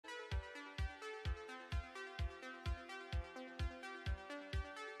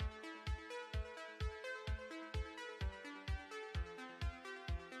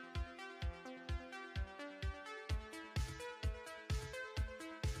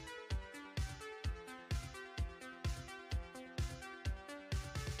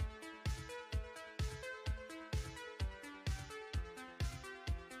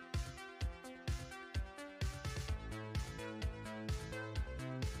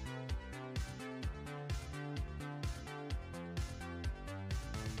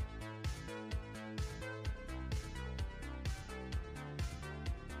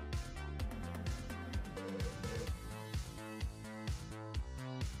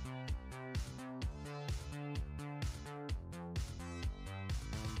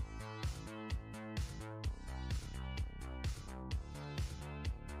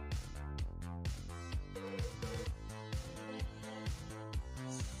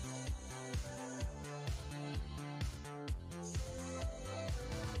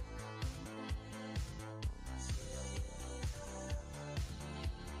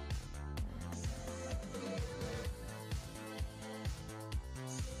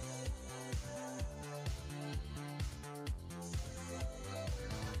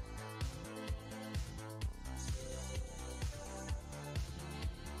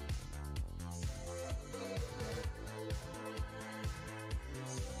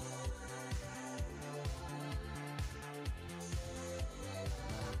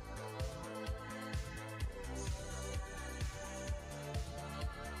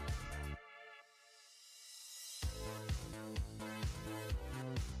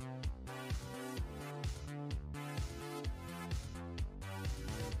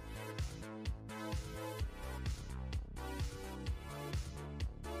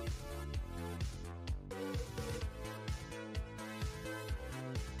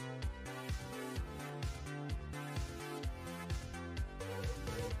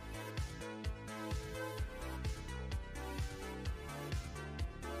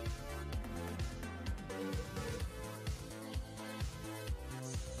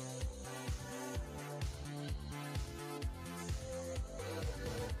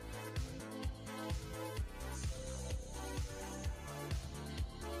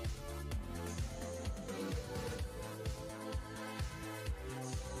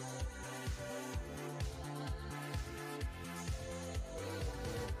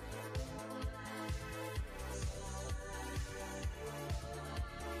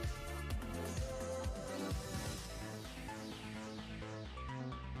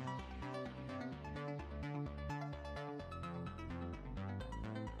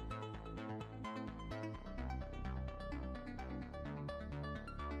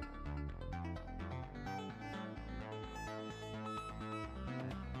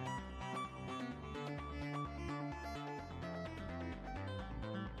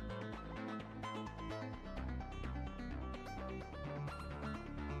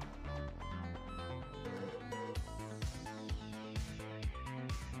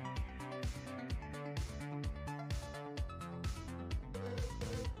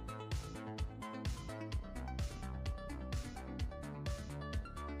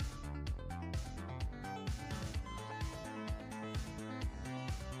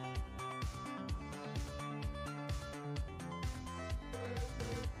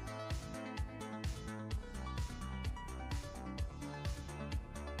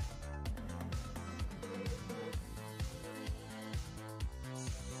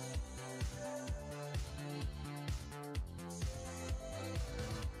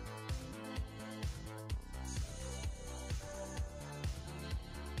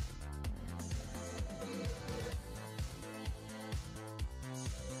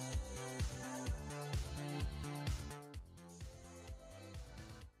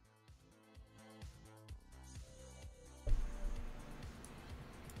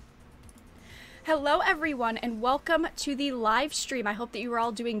Hello everyone and welcome to the live stream. I hope that you are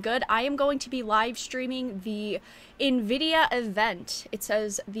all doing good. I am going to be live streaming the Nvidia event. It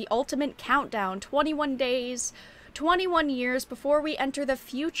says the ultimate countdown, 21 days, 21 years before we enter the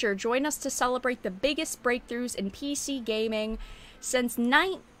future. Join us to celebrate the biggest breakthroughs in PC gaming since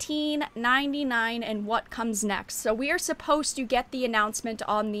 1999 and what comes next. So we are supposed to get the announcement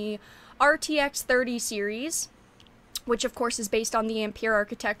on the RTX 30 series, which of course is based on the Ampere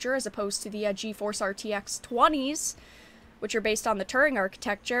architecture as opposed to the GeForce RTX 20s, which are based on the Turing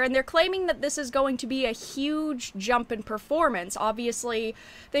architecture, and they're claiming that this is going to be a huge jump in performance. Obviously,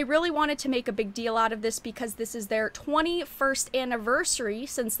 they really wanted to make a big deal out of this because this is their 21st anniversary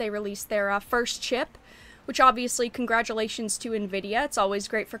since they released their first chip, which obviously congratulations to Nvidia. It's always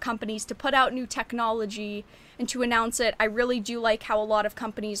great for companies to put out new technology and to announce it. I really do like how a lot of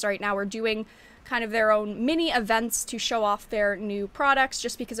companies right now are doing kind of their own mini events to show off their new products.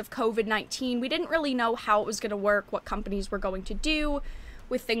 Just because of COVID-19, we didn't really know how it was going to work, what companies were going to do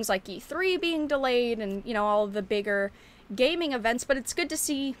with things like E3 being delayed and, you know, all of the bigger gaming events. But it's good to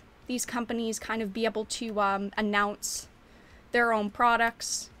see these companies kind of be able to announce their own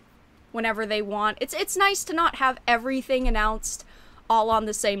products whenever they want. It's nice to not have everything announced all on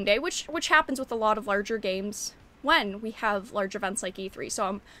the same day, which happens with a lot of larger games when we have large events like E3. So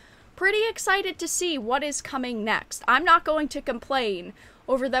I'm pretty excited to see what is coming next. I'm not going to complain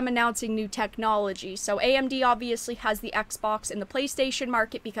over them announcing new technology. So AMD obviously has the Xbox and the PlayStation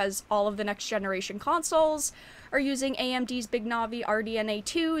market because all of the next generation consoles are using AMD's Big Navi RDNA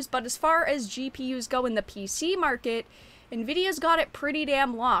 2s, but as far as GPUs go in the PC market, Nvidia's got it pretty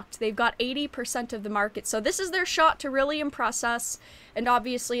damn locked. They've got 80% of the market, so this is their shot to really impress us. And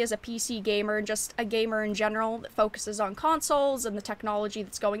obviously, as a PC gamer and just a gamer in general that focuses on consoles and the technology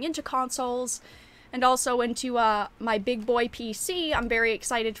that's going into consoles, and also into my big boy PC, I'm very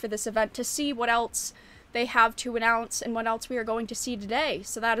excited for this event to see what else they have to announce and what else we are going to see today.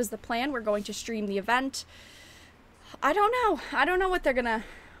 So that is the plan. We're going to stream the event. I don't know what they're gonna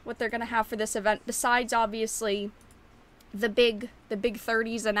have for this event besides obviously the big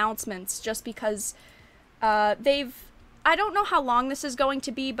 30s announcements, just because I don't know how long this is going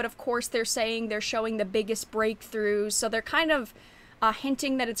to be, but of course they're saying they're showing the biggest breakthroughs, so they're kind of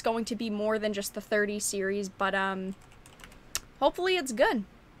hinting that it's going to be more than just the 30 series, but hopefully it's good.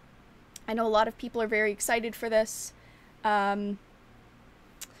 I know a lot of people are very excited for this, and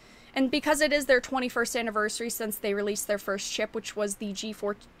because it is their 21st anniversary since they released their first chip, which was the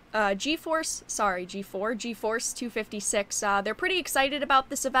GeForce 256. They're pretty excited about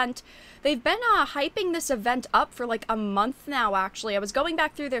this event. They've been hyping this event up for like a month now, actually. I was going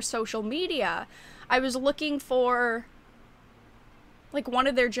back through their social media. I was looking for like one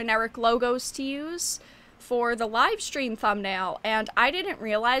of their generic logos to use for the live stream thumbnail, and I didn't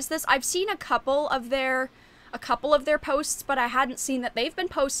realize this. I've seen a couple of their posts, but I hadn't seen that they've been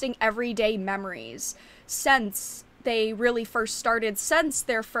posting everyday memories since they really first started, since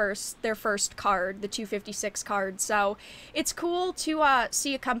their first card, the 256 card. So it's cool to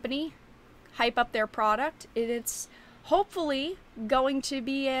see a company hype up their product. It's hopefully going to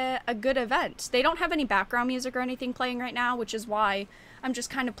be a good event. They don't have any background music or anything playing right now, which is why I'm just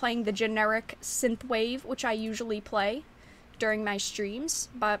kind of playing the generic synthwave, which I usually play during my streams.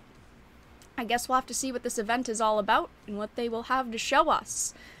 But I guess we'll have to see what this event is all about and what they will have to show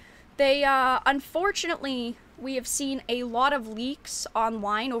us. They, unfortunately, we have seen a lot of leaks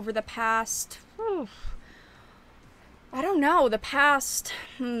online over the past, I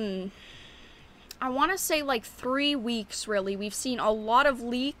want to say like 3 weeks, really. We've seen a lot of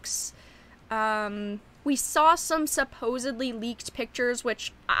leaks. We saw some supposedly leaked pictures,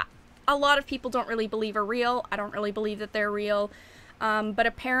 which a lot of people don't really believe are real. I don't really believe that they're real. But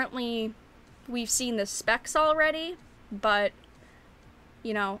apparently we've seen the specs already, but,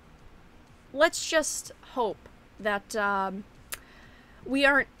 you know, let's just hope that we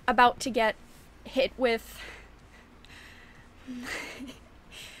aren't about to get hit with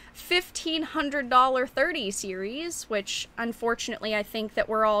 $1,500 30 series, which unfortunately I think that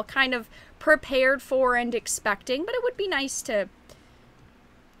we're all kind of prepared for and expecting, but it would be nice to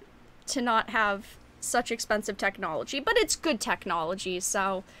not have such expensive technology, but it's good technology.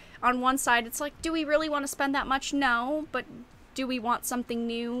 So on one side it's like, do we really want to spend that much? No, but do we want something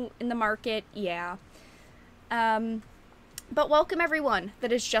new in the market? Yeah. But welcome everyone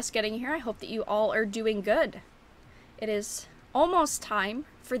that is just getting here. I hope that you all are doing good. It is almost time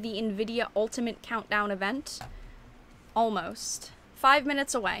for the Nvidia Ultimate Countdown event. Almost. 5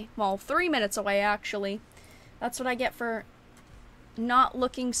 minutes away. Well, 3 minutes away, actually. That's what I get for not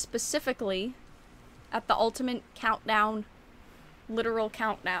looking specifically at the Ultimate Countdown, literal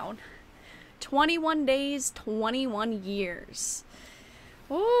countdown. 21 days, 21 years.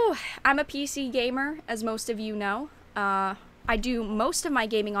 Ooh, I'm a PC gamer, as most of you know. I do most of my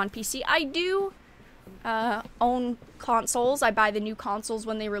gaming on PC. I do own consoles. I buy the new consoles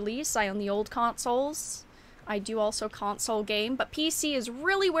when they release. I own the old consoles. I do also console game, but PC is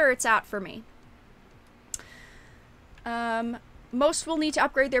really where it's at for me. Most will need to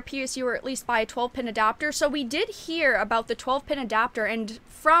upgrade their PSU or at least buy a 12-pin adapter. So we did hear about the 12-pin adapter, and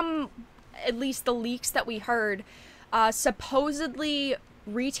from at least the leaks that we heard, supposedly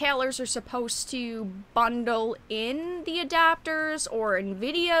retailers are supposed to bundle in the adapters, or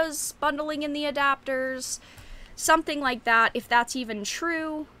Nvidia's bundling in the adapters, something like that. If that's even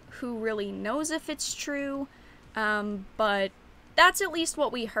true, who really knows if it's true? But that's at least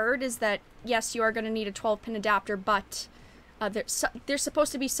what we heard, is that yes, you are going to need a 12-pin adapter, but there's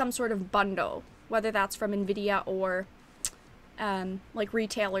supposed to be some sort of bundle, whether that's from Nvidia or like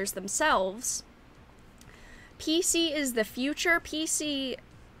retailers themselves. PC is the future. PC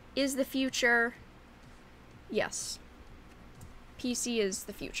is the future. Yes. PC is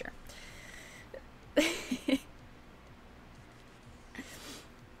the future.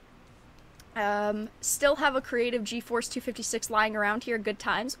 Still have a creative GeForce 256 lying around here. Good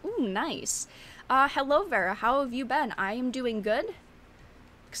times. Ooh, nice. Hello, Vera. How have you been? I am doing good.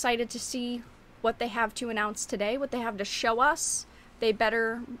 Excited to see what they have to announce today, what they have to show us. They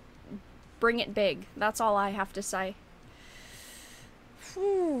better bring it big. That's all I have to say.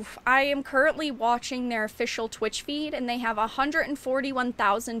 Whew. I am currently watching their official Twitch feed, and they have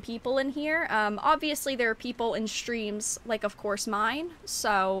 141,000 people in here. Obviously, there are people in streams, like, of course, mine.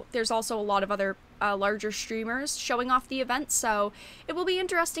 So, there's also a lot of other larger streamers showing off the event. So, it will be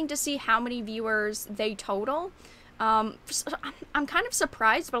interesting to see how many viewers they total. I'm kind of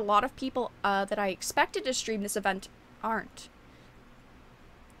surprised, but a lot of people that I expected to stream this event aren't.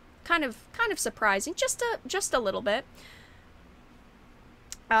 Kind of surprising, just a little bit.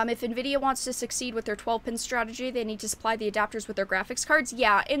 If Nvidia wants to succeed with their 12-pin strategy, they need to supply the adapters with their graphics cards.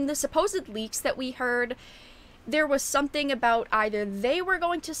 Yeah, in the supposed leaks that we heard, there was something about either they were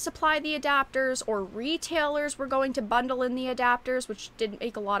going to supply the adapters or retailers were going to bundle in the adapters, which didn't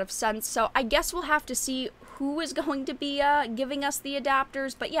make a lot of sense. So I guess we'll have to see who is going to be giving us the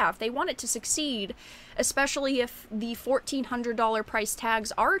adapters. But yeah, if they want it to succeed, especially if the $1,400 price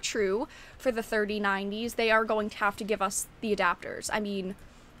tags are true for the 3090s, they are going to have to give us the adapters. I mean,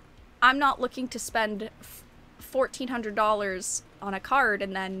 I'm not looking to spend $1,400 on a card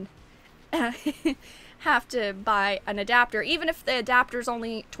and then have to buy an adapter. Even if the adapter's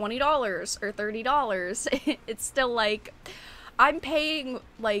only $20 or $30, it's still like, I'm paying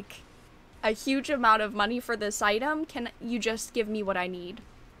like a huge amount of money for this item. Can you just give me what I need?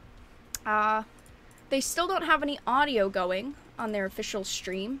 They still don't have any audio going on their official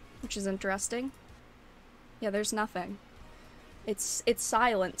stream, which is interesting. Yeah, there's nothing. It's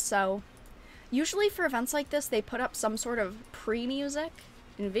silent, so usually for events like this, they put up some sort of pre-music.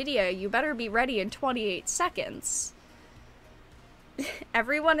 Nvidia, you better be ready in 28 seconds.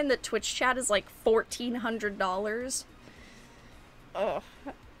 Everyone in the Twitch chat is like $1,400. Ugh.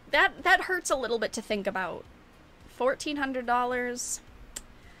 That hurts a little bit to think about. $1,400.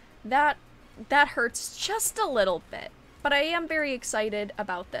 That hurts just a little bit. But I am very excited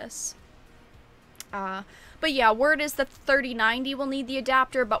about this. But yeah, word is that the 3090 will need the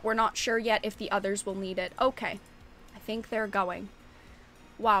adapter, but we're not sure yet if the others will need it. Okay. I think they're going.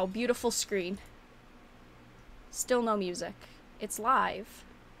 Wow, beautiful screen. Still no music. It's live.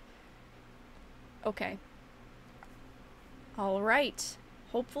 Okay. Alright.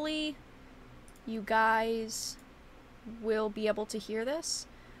 Hopefully you guys will be able to hear this.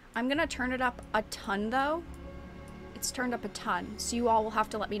 I'm gonna turn it up a ton, though. It's turned up a ton, so you all will have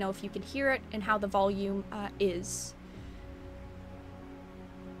to let me know if you can hear it and how the volume is.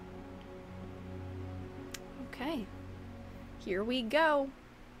 Okay, here we go.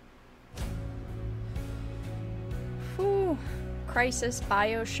 Whew. Crisis,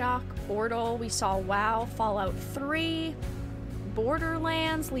 BioShock, Portal, we saw WoW, Fallout 3,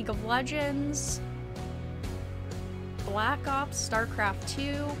 Borderlands, League of Legends, Black Ops, StarCraft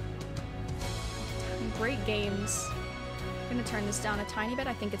 2. Great games. I'm gonna turn this down a tiny bit.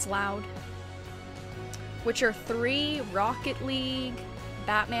 I think it's loud. Witcher 3, Rocket League,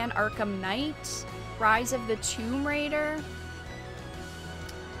 Batman Arkham Knight, Rise of the Tomb Raider,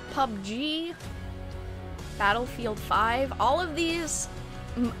 PUBG, Battlefield 5. All of these,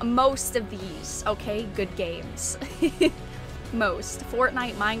 most of these, okay, good games. Most.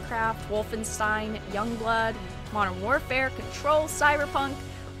 Fortnite, Minecraft, Wolfenstein, Youngblood, Modern Warfare, Control, Cyberpunk.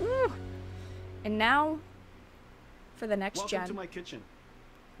 Ooh. And now, for the next gen. Welcome to my kitchen.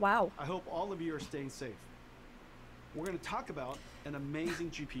 Wow. I hope all of you are staying safe. We're going to talk about an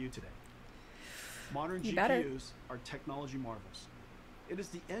amazing GPU today. Modern GPUs are technology marvels. It is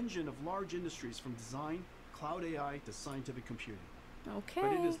the engine of large industries from design, cloud AI to scientific computing. Okay.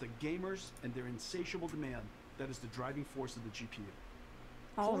 But it is the gamers and their insatiable demand that is the driving force of the GPU.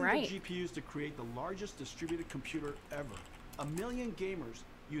 All Pulling right. the GPUs to create the largest distributed computer ever. 1 million gamers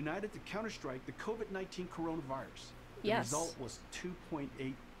united to counter-strike the COVID-19 coronavirus. The result was 2.8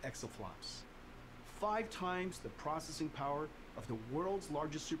 exaflops. 5 times the processing power of the world's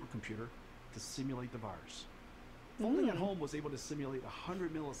largest supercomputer to simulate the virus. Folding at home was able to simulate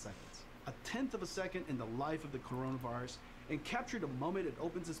 100 milliseconds, a tenth of a second in the life of the coronavirus, and capture the moment it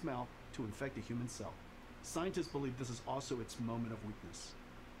opens its mouth to infect a human cell. Scientists believe this is also its moment of weakness.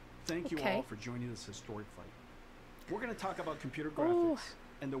 Thank you all for joining this historic fight. We're going to talk about computer graphics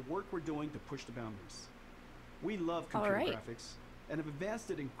and the work we're doing to push the boundaries. We love computer graphics and have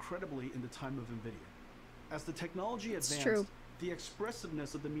advanced it incredibly in the time of Nvidia. As the technology advanced, the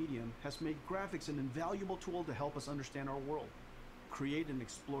expressiveness of the medium has made graphics an invaluable tool to help us understand our world, create and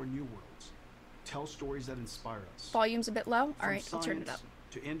explore new worlds, tell stories that inspire us. Volume's a bit low. All right, I'll turn it up.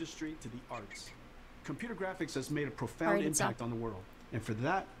 To industry, to the arts. Computer graphics has made a profound impact on the world, and for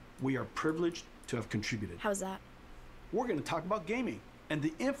that, we are privileged to have contributed. How's that? We're going to talk about gaming and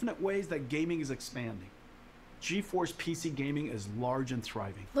the infinite ways that gaming is expanding. GeForce PC gaming is large and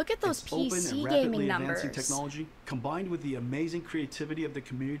thriving. Look at those PC open and rapidly gaming advancing numbers. Technology combined with the amazing creativity of the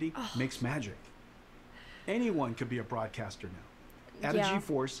community makes magic. Anyone could be a broadcaster now. Add a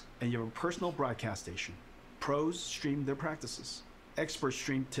GeForce and you have a personal broadcast station. Pros stream their practices. Experts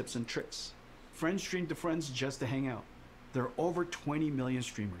stream tips and tricks. Friends stream to friends just to hang out. There are over 20 million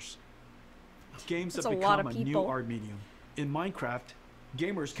streamers. Games have become a new art medium. In Minecraft,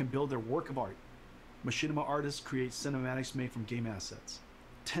 gamers can build their work of art. Machinima artists create cinematics made from game assets.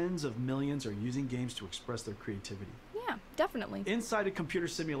 Tens of millions are using games to express their creativity. Yeah, definitely. Inside a computer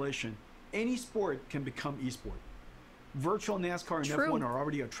simulation, any sport can become esport. Virtual NASCAR and F1 are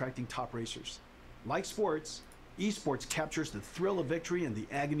already attracting top racers. Like sports, esports captures the thrill of victory and the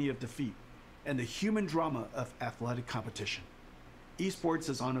agony of defeat, and the human drama of athletic competition. Esports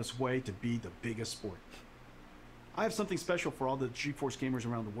is on its way to be the biggest sport. I have something special for all the GeForce gamers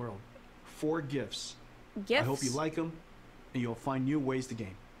around the world. 4 gifts. I hope you like them, and you'll find new ways to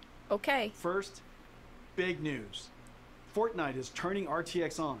game. Okay. First, big news. Fortnite is turning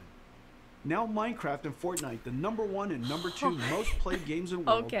RTX on. Now Minecraft and Fortnite, the #1 and #2 most played games in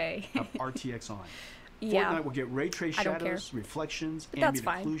the world, have RTX on. Fortnite will get ray trace shadows, reflections, ambient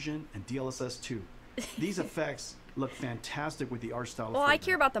occlusion, and DLSS 2. These effects look fantastic with the art style. Well, I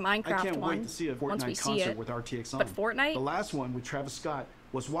care about the Minecraft one. I can't wait to see a Fortnite concert with RTX on. But Fortnite? The last one with Travis Scott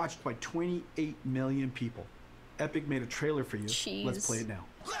was watched by 28 million people. Epic made a trailer for you. Jeez. Let's play it now.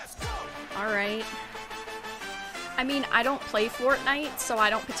 All right. I mean, I don't play Fortnite, so I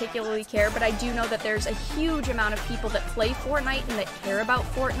don't particularly care, but I do know that there's a huge amount of people that play Fortnite and that care about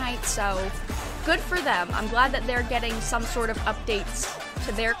Fortnite, so good for them. I'm glad that they're getting some sort of updates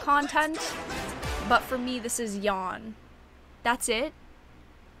to their content, but for me, this is yawn. That's it?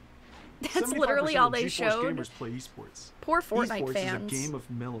 That's literally all they showed. Gamers play esports. Poor Fortnite esports fans. Is a game of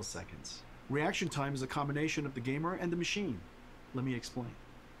milliseconds. Reaction time is a combination of the gamer and the machine. Let me explain.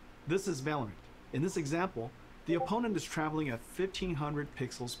 This is Valorant. In this example, the opponent is traveling at 1500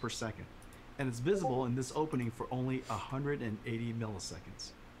 pixels per second, and it's visible in this opening for only 180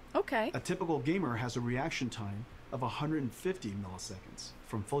 milliseconds. Okay. A typical gamer has a reaction time of 150 milliseconds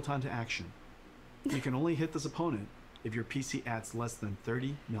from photon to action. You can only hit this opponent if your PC adds less than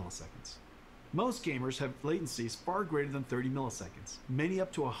 30 milliseconds. Most gamers have latencies far greater than 30 milliseconds, many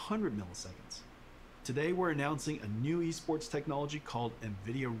up to 100 milliseconds. Today we're announcing a new esports technology called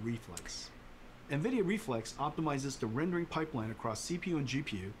Nvidia Reflex. Nvidia Reflex optimizes the rendering pipeline across CPU and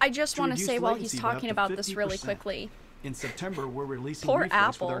GPU. I just want to say while he's talking about this really quickly. In September, we're releasing poor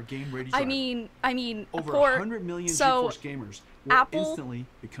Reflex Apple. with our game ready driver. I mean, over poor, 100 million so GeForce gamers will instantly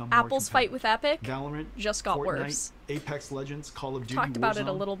become more Apple's fight with Epic Valorant just got Fortnite, worse. Apex Legends, Call of Duty, Talked about Warzone, it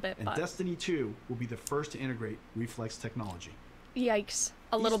a little bit, and but Destiny 2 will be the first to integrate Reflex technology. Yikes!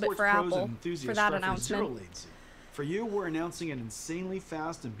 A little bit for Apple for that announcement. For you, we're announcing an insanely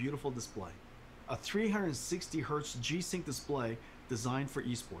fast and beautiful display, a 360 Hz G-Sync display designed for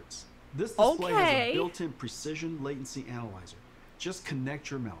esports. This display has a built-in precision latency analyzer. Just connect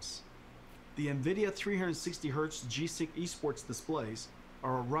your mouse. The Nvidia 360 Hz G-Sync esports displays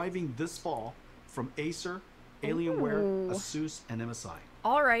are arriving this fall from Acer, Alienware, ASUS, and MSI.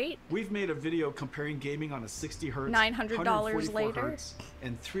 All right. We've made a video comparing gaming on a 60 Hz, $900 later, Hz,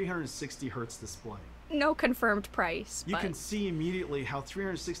 and 360 Hz display. No confirmed price. You can see immediately how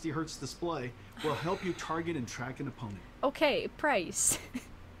 360 hertz display will help you target and track an opponent. Okay, price.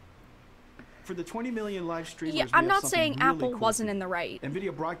 For the 20 million live streamers, yeah, I'm not saying really Apple wasn't in the right.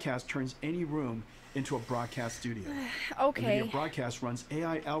 Nvidia Broadcast turns any room into a broadcast studio. Okay. Nvidia Broadcast runs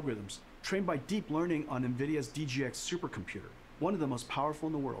AI algorithms trained by deep learning on Nvidia's DGX supercomputer, one of the most powerful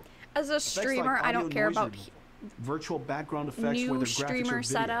in the world. As a streamer, I don't care about virtual background effects, new whether streamer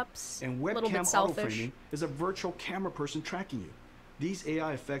graphics or video. setups. And webcam auto framing is a virtual camera person tracking you. These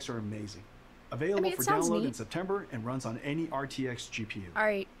AI effects are amazing. Available for download in September and runs on any RTX GPU. All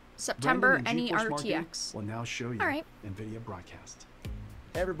right, September, any RTX. Will now show you Nvidia Broadcast.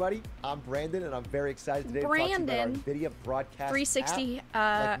 Hey everybody, I'm Brandon, and I'm very excited today to talk to you about our Nvidia Broadcast 360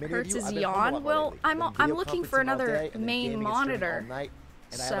 app. hertz is yawn. Well, I'm looking for another main monitor.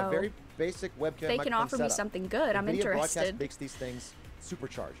 And I have a very basic webcam. They can offer me something good. I'm interested. Broadcast makes these things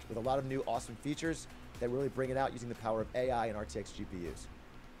supercharged with a lot of new awesome features that really bring it out using the power of AI and RTX GPUs.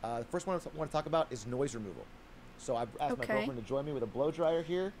 The first one I want to talk about is noise removal. So I've asked my girlfriend to join me with a blow dryer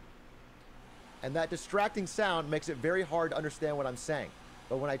here. And that distracting sound makes it very hard to understand what I'm saying.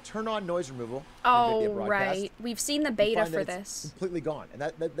 But when I turn on noise removal, right. We've seen the beta for this. It's completely gone, and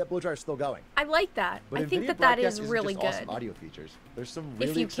that blow dryer is still going. I like that. But I think that is really good. Awesome audio features. There's some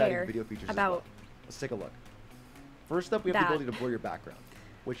really exciting video features as well. Let's take a look. First up, we have the ability to blur your background,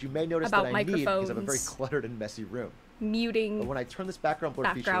 which you may notice that I need because I have a very cluttered and messy room. Muting. But when I turn this background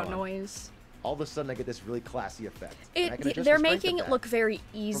blur feature on, noise. all of a sudden I get this really classy effect. They're making it look very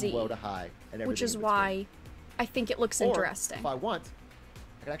easy, from low to high, and which is why I think it looks interesting. If I want,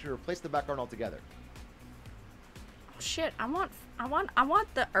 I can actually replace the background altogether. Oh shit! I want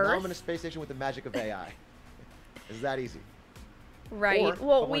the Earth. Now I'm in a space station with the magic of AI. It's that easy. Right.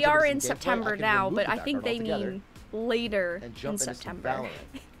 Well, we are in September now, but I think they mean later in September.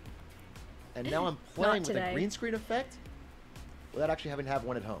 And now I'm playing with a green screen effect without actually having to have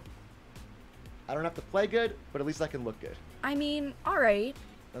one at home. I don't have to play good, but at least I can look good. I mean, all right.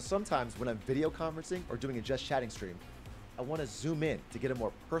 Now sometimes when I'm video conferencing or doing a just chatting stream, I want to zoom in to get a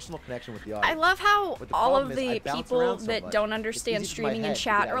more personal connection with the audience. I love how all of the people that don't understand streaming and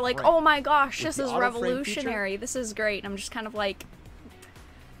chat are like, oh my gosh, this is revolutionary. This is great. And I'm just kind of like...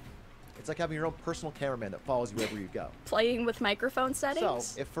 It's like having your own personal cameraman that follows you wherever you go. Playing with microphone settings?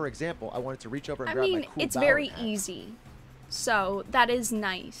 So, if for example, I wanted to reach over and grab my cool it's very easy. So, that is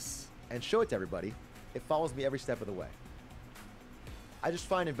nice. And show it to everybody. It follows me every step of the way. I just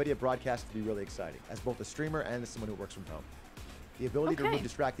find Nvidia Broadcast to be really exciting, as both a streamer and as someone who works from home. The ability to remove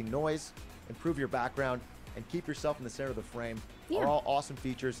distracting noise, improve your background, and keep yourself in the center of the frame are all awesome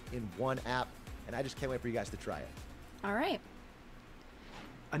features in one app, and I just can't wait for you guys to try it. All right.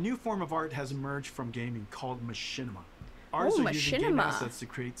 A new form of art has emerged from gaming called machinima. Artists are using game assets to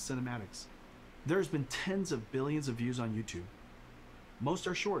create cinematics. There's been tens of billions of views on YouTube. Most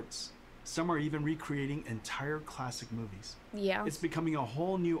are shorts. Some are even recreating entire classic movies. Yeah. It's becoming a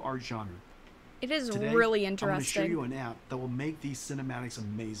whole new art genre. It is really interesting. I'm going to show you an app that will make these cinematics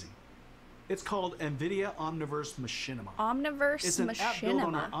amazing. It's called Nvidia Omniverse Machinima. It's an app built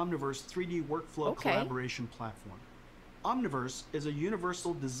on our Omniverse 3D workflow collaboration platform. Omniverse is a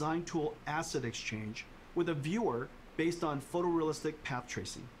universal design tool asset exchange with a viewer based on photorealistic path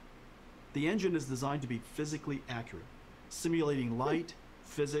tracing. The engine is designed to be physically accurate, simulating light,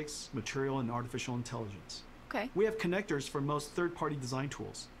 physics, material, and artificial intelligence. We have connectors for most third-party design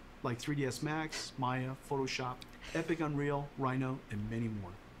tools, like 3ds Max, Maya, Photoshop, Epic Unreal, Rhino, and many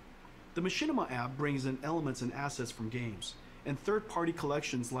more. The Machinima app brings in elements and assets from games, and third-party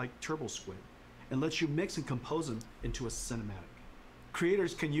collections like TurboSquid, and lets you mix and compose them into a cinematic.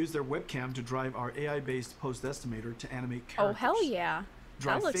 Creators can use their webcam to drive our AI-based post estimator to animate characters. Oh, hell yeah.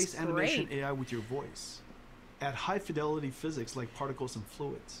 Drive face animation AI with your voice. Add high-fidelity physics like particles and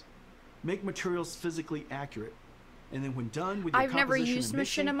fluids. Make materials physically accurate. And then when done with your I've never used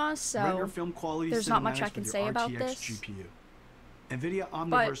Machinima, so film quality there's not much I can say about this. GPU. Nvidia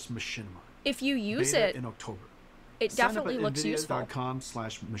Omniverse Machinima. If you use it in October. It definitely looks useful.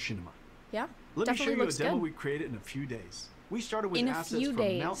 nvidia.com/machinima. Yeah, Let me show you a demo we created in a few days. We started with assets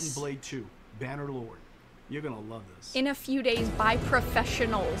from Mountain Blade 2, Bannerlord. You're gonna love this. In a few days, by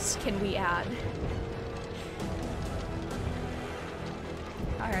professionals, can we add?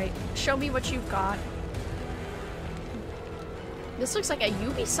 Alright, show me what you've got. This looks like a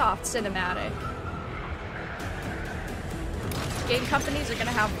Ubisoft cinematic. Game companies are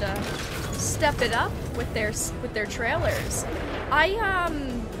gonna have to step it up with their trailers.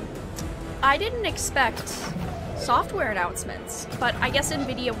 I didn't expect software announcements, but I guess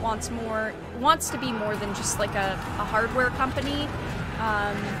Nvidia wants to be more than just like a hardware company.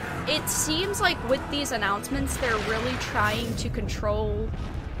 It seems like with these announcements, they're really trying to control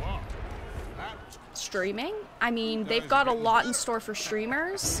streaming. I mean, they've got a lot in store for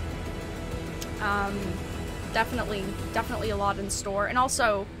streamers. Definitely a lot in store. And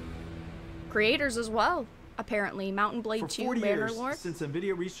also creators as well, apparently. Mountain Blade 2, Bannerlord. Since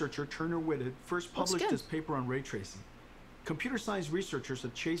Nvidia researcher Turner Whitted first published his paper on ray tracing, computer science researchers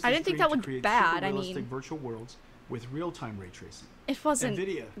have chased this dream to create super realistic virtual worlds with real-time ray tracing. It wasn't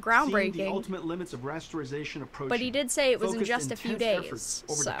Nvidia, groundbreaking. Seeing the ultimate limits of rasterization approaching, but he did say it was in just a few days.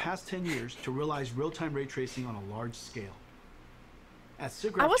 Over the past 10 years to realize real-time ray tracing on a large scale. At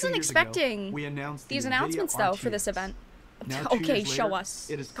SIGGRAPH I wasn't 2 years expecting ago, we announced these the announcements NVIDIA though RTX. for this event. Now, Okay, 2 years show later, us.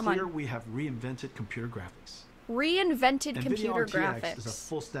 It is Come clear on. we have reinvented computer graphics. Reinvented NVIDIA computer RTX graphics. is a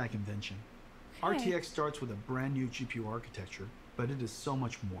full-stack invention. Okay. RTX starts with a brand new GPU architecture, but it is so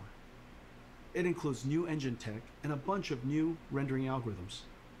much more. It includes new engine tech and a bunch of new rendering algorithms.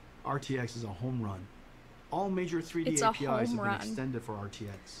 RTX is a home run. All major 3D APIs have been extended for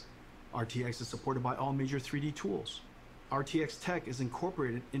RTX. RTX is supported by all major 3D tools. RTX tech is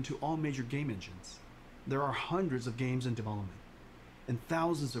incorporated into all major game engines. There are hundreds of games in development and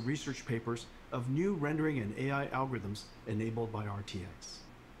thousands of research papers of new rendering and AI algorithms enabled by RTX.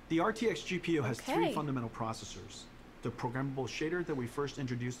 The RTX GPU has three fundamental processors. The programmable shader that we first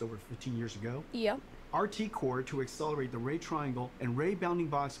introduced over 15 years ago. Yep. RT core to accelerate the ray triangle and ray bounding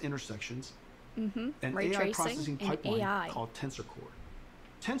box intersections. An ray AI processing pipeline AI. called Tensor Core.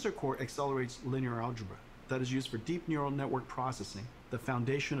 Tensor Core accelerates linear algebra that is used for deep neural network processing, the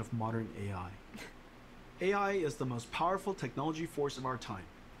foundation of modern AI. AI is the most powerful technology force of our time.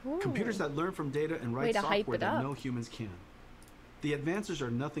 Ooh. Computers that learn from data and write software that no humans can. The advances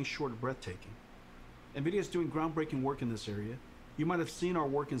are nothing short of breathtaking. NVIDIA is doing groundbreaking work in this area. You might have seen our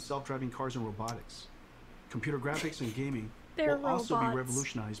work in self-driving cars and robotics. Computer graphics and gaming will also be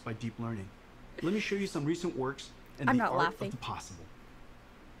revolutionized by deep learning. Let me show you some recent works and the art of the possible.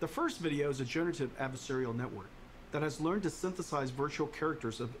 The first video is a generative adversarial network that has learned to synthesize virtual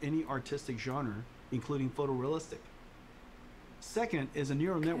characters of any artistic genre, including photorealistic. Second is a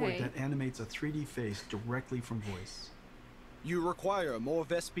neural network that animates a 3D face directly from voice. You require more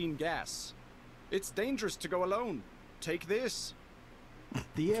Vespine gas. It's dangerous to go alone. Take this.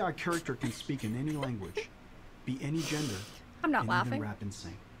 The AI character can speak in any language, be any gender, I'm not and laughing. even rap and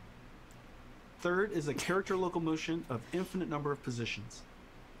sing. Third is a character locomotion of infinite number of positions.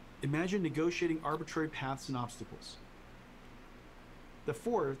 Imagine negotiating arbitrary paths and obstacles. The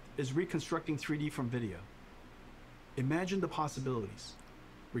fourth is reconstructing 3D from video. Imagine the possibilities.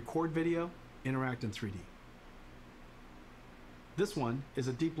 Record video, interact in 3D. This one is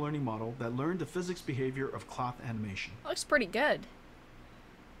a deep learning model that learned the physics behavior of cloth animation. Looks pretty good.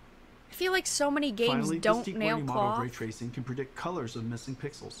 I feel like so many games Finally, don't this deep nail learning model of cloth. ray tracing can predict colors of missing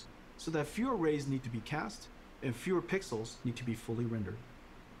pixels, so that fewer rays need to be cast and fewer pixels need to be fully rendered.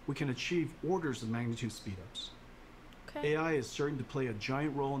 We can achieve orders of magnitude speedups. AI is certain to play a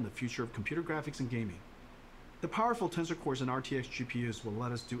giant role in the future of computer graphics and gaming. The powerful Tensor Cores and RTX GPUs will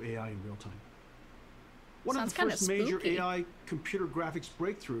let us do AI in real time. One of the first major AI computer graphics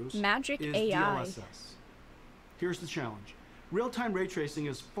breakthroughs is DLSS. Here's the challenge. Real-time ray tracing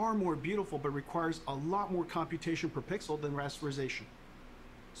is far more beautiful but requires a lot more computation per pixel than rasterization.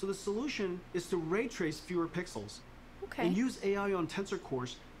 So the solution is to ray trace fewer pixels and use AI on Tensor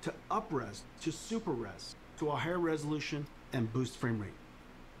Cores to up-res to super-res to a higher resolution and boost frame rate.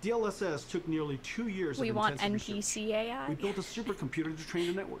 DLSS took nearly 2 years of intensive research. AI? We built a supercomputer to train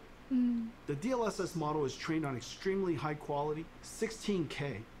the network. The DLSS model is trained on extremely high quality,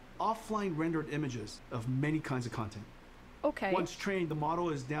 16K, offline rendered images of many kinds of content. Once trained, the model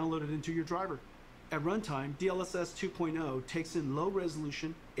is downloaded into your driver. At runtime, DLSS 2.0 takes in low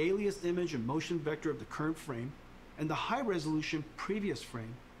resolution, aliased image and motion vector of the current frame, and the high resolution previous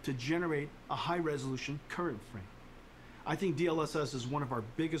frame to generate a high resolution current frame. I think DLSS is one of our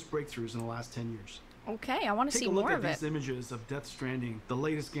biggest breakthroughs in the last 10 years. I want to see more of it. Take a look at these images of Death Stranding, the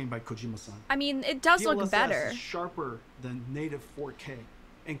latest game by Kojima-san. I mean, it does look better. DLSS is sharper than native 4K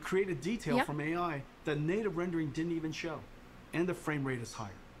and created detail from AI that native rendering didn't even show. And the frame rate is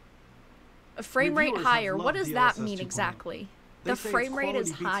higher. A frame rate higher? What does that mean exactly? The frame rate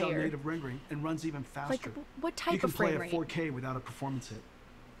is higher. Native rendering and runs even faster. Like, what type of frame rate? You can play at 4K without a performance hit.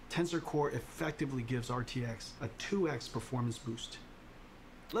 Tensor Core effectively gives RTX a 2x performance boost.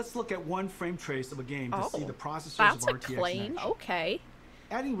 Let's look at one frame trace of a game to see the processors of RTX claim.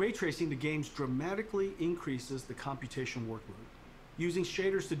 Adding ray tracing to games dramatically increases the computation workload. Using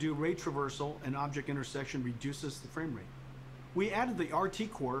shaders to do ray traversal and object intersection reduces the frame rate. We added the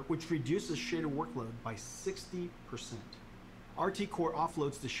RT core, which reduces shader workload by 60%. RT Core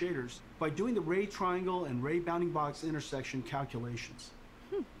offloads the shaders by doing the ray triangle and ray bounding box intersection calculations.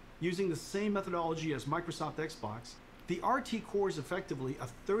 Using the same methodology as Microsoft Xbox, the RT Core is effectively a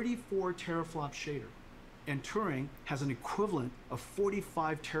 34 teraflop shader, and Turing has an equivalent of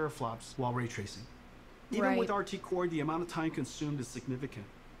 45 teraflops while ray tracing. Even with RT Core, the amount of time consumed is significant.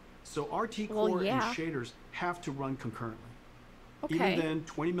 So RT Core and shaders have to run concurrently. Even then,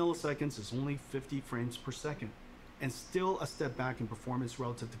 20 milliseconds is only 50 frames per second, and still a step back in performance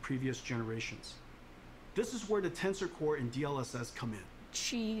relative to previous generations. This is where the Tensor Core and DLSS come in.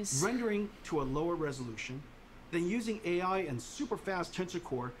 Rendering to a lower resolution, then using AI and super fast Tensor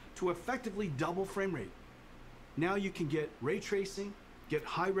Core to effectively double frame rate. Now you can get ray tracing, get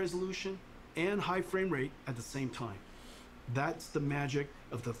high resolution, and high frame rate at the same time. That's the magic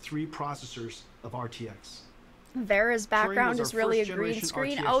of the 3 processors of RTX. Vera's background is really a green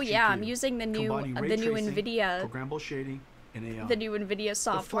screen. RTX oh yeah, GPU, I'm using the new Nvidia programmable shading, and AI. The new Nvidia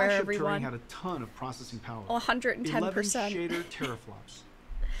software. The flagship everyone Turing had a ton of processing power. 110%. 11 shader teraflops,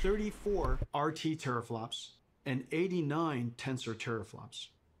 34 RT teraflops, and 89 tensor teraflops.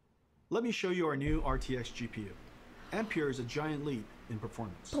 Let me show you our new RTX GPU. Ampere is a giant leap in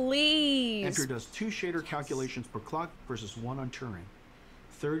performance. Please. Ampere does 2 shader calculations per clock versus 1 on Turing.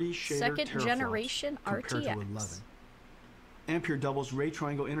 30 shader Second teraflops generation compared RTX. to 11. Ampere doubles ray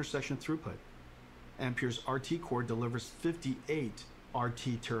triangle intersection throughput. Ampere's RT Core delivers 58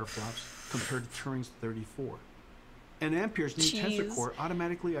 RT teraflops compared to Turing's 34. And Ampere's new Tensor Core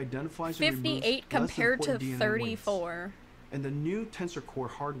automatically identifies and removes 58 compared to DNA 34. Weights. And the new Tensor Core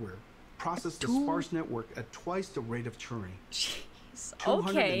hardware processes the sparse network at twice the rate of Turing. Jeez.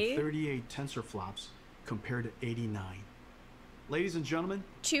 238 tensor flops compared to 89. Ladies and gentlemen,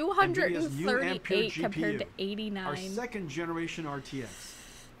 238 compared to 89. Our second generation RTX.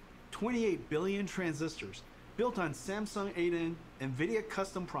 28 billion transistors built on Samsung 8N Nvidia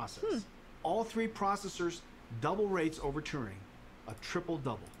custom process. All 3 processors double rates over Turing, a triple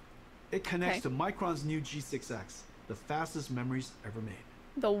double. It connects to Micron's new G6X, the fastest memories ever made.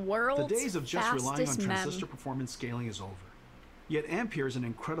 The world's The days of just relying on transistor mem. performance scaling is over. Yet Ampere is an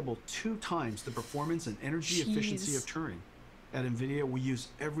incredible 2 times the performance and energy efficiency of Turing. At Nvidia, we use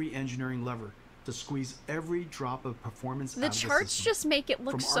every engineering lever to squeeze every drop of performance out of the system. The charts just make it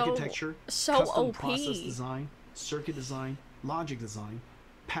look From architecture, so custom OP. process design, circuit design, logic design,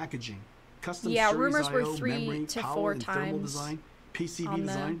 packaging, custom rumors series were IO, 3 memory, to power 4 and thermal times design, PCB on the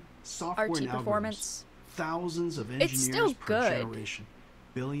design, software RT and algorithms. performance. Thousands of It's engineers still per good. generation,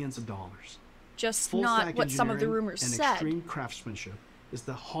 billions of dollars. Just Full not stack what some of the engineering rumors and said. extreme craftsmanship is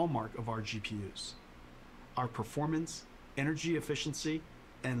the hallmark of our GPUs. Our performance, energy efficiency,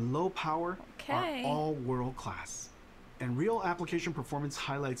 and low power are all world class. And real application performance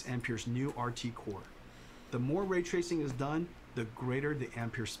highlights Ampere's new RT Core. The more ray tracing is done, the greater the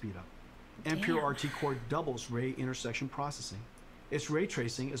Ampere speed up. Ampere RT Core doubles ray intersection processing. Its ray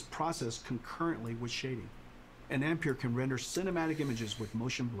tracing is processed concurrently with shading. And Ampere can render cinematic images with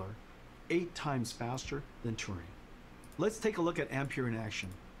motion blur 8 times faster than Turing. Let's take a look at Ampere in action.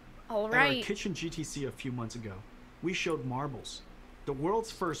 All At right. our kitchen GTC a few months ago, we showed Marbles, the world's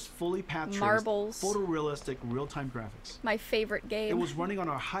first fully path-traced, Marbles. photorealistic real-time graphics. My favorite game. It was running on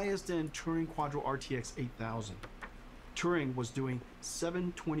our highest-end Turing Quadro RTX 8000. Turing was doing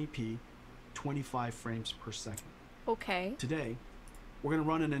 720p, 25 frames per second. Okay. Today, we're going to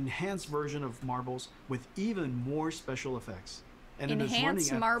run an enhanced version of Marbles with even more special effects. And it is running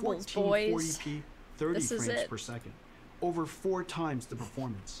at Marbles, boys. 1440p, 30 This is frames it. per second. Over 4 times the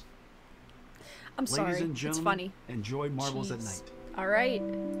performance. I'm sorry. Ladies and gentlemen, It's funny. enjoy Marbles at Jeez. night. All right.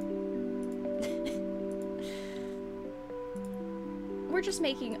 We're just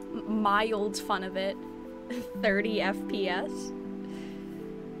making mild fun of it. 30 FPS.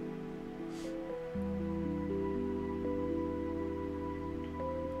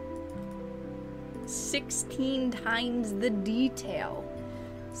 "16 times the detail."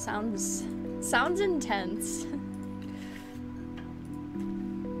 Sounds intense.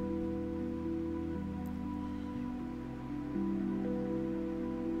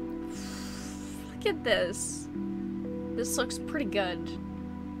 Look at this. This looks pretty good,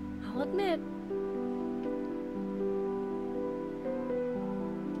 I'll admit.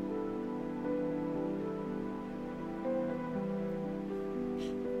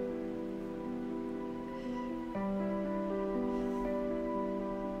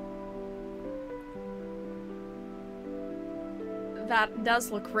 That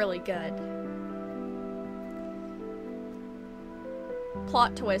does look really good.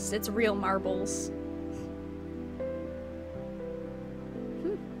 Plot twist, it's real marbles.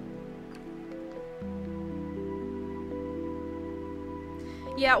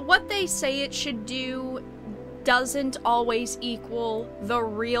 Yeah, what they say it should do doesn't always equal the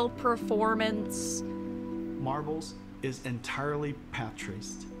real performance. Marbles is entirely path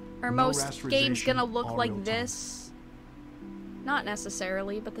traced. Are No most games gonna rasterization, look all like real time. this? Not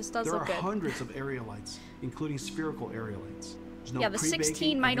necessarily, but this does There look are good. hundreds of area lights, including spherical area lights. There's no Yeah, the pre-baking,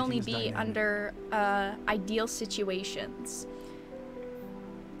 16 might everything only is be dynamic. under ideal situations.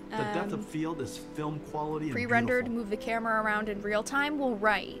 The depth of field is film quality and Pre-rendered, beautiful. move the camera around in real time? Well,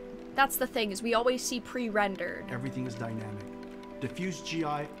 right. That's the thing, is we always see pre-rendered. Everything is dynamic. Diffuse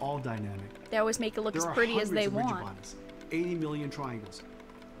GI, all dynamic. They always make it look There as are pretty as hundreds they of rigid want. bodies, 80 million triangles.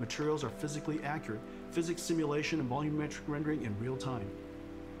 Materials are physically accurate. Physics simulation and volumetric rendering in real time.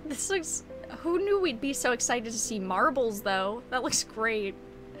 This looks... Who knew we'd be so excited to see marbles, though? That looks great.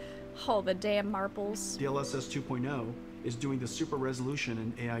 Oh, the damn marbles. DLSS 2.0 is doing the super resolution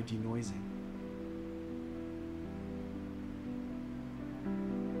and AI denoising.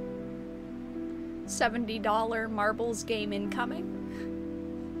 $70 marbles game incoming.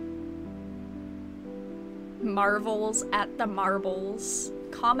 Marvels at the marbles.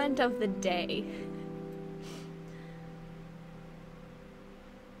 Comment of the day.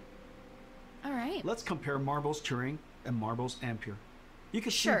 Alright. Let's compare Marbles Turing and Marbles Ampere. You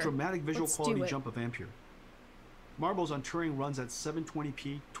can Sure. see dramatic visual Let's do quality it. jump of Ampere. Marbles on Turing runs at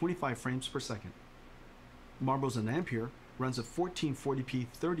 720p, 25 frames per second. Marbles on Ampere runs at 1440p,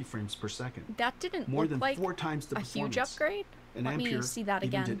 30 frames per second. That didn't More look than like 4 times the a performance. huge upgrade. And Let Ampere me see that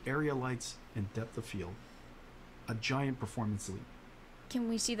even again. did area lights and depth of field. A giant performance leap. Can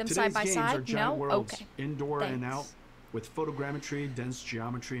we see them Today's side by games are side? giant No? worlds, Okay. indoor and out, Thanks. with photogrammetry, dense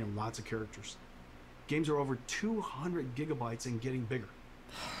geometry, and lots of characters. Games are over 200 gigabytes and getting bigger.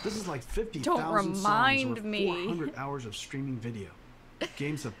 This is like 50,000 songs remind or me. 400 hours of streaming video.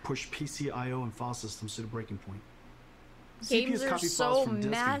 Games have pushed PC I/O and file systems to the breaking point. Games CPUs are copy so files from disk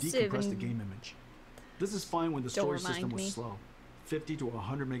and massive decompress the and- game image. This is fine when the Don't storage system remind was me. slow, 50 to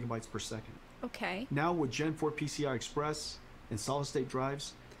 100 megabytes per second. Okay. Now with Gen 4 PCI Express and solid-state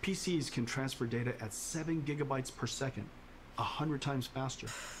drives, PCs can transfer data at 7 gigabytes per second, 100 times faster.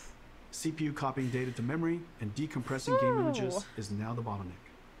 CPU copying data to memory and decompressing game images Ooh. is now the bottleneck.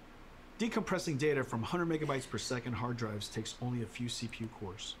 Decompressing data from 100 megabytes per second hard drives takes only a few CPU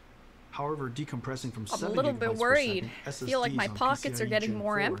cores. However, decompressing from I'm 7 a little bit gigabytes per worried. second I feel like my SSDs on pockets are PCIe getting Gen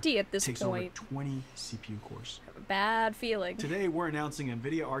more 4 empty at this takes point. over 20 CPU cores. Bad feeling. Today, we're announcing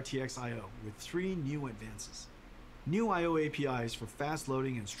Nvidia RTX I/O with 3 new advances. New I/O APIs for fast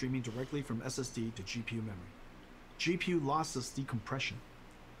loading and streaming directly from SSD to GPU memory. GPU lossless decompression.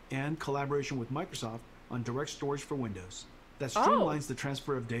 And collaboration with Microsoft on direct storage for Windows. That Oh. streamlines the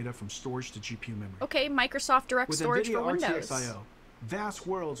transfer of data from storage to GPU memory. Okay, Microsoft Direct With Storage Nvidia for Windows. RTX I/O, vast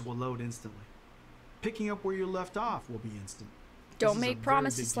worlds will load instantly. Picking up where you left off will be instant. Don't This is a make very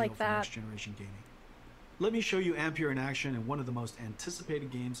promises big deal like for that. next generation gaming. Let me show you Ampere in action in one of the most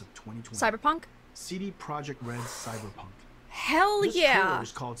anticipated games of 2020. Cyberpunk? CD Projekt Red's Cyberpunk. Hell This yeah! trailer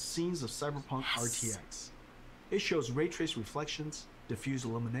is called Scenes of Cyberpunk RTX. It shows ray trace reflections, diffuse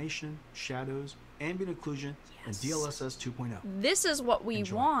illumination, shadows, ambient occlusion, and DLSS 2.0. This is what we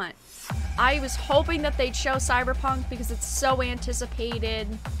Enjoy. want. I was hoping that they'd show Cyberpunk because it's so anticipated.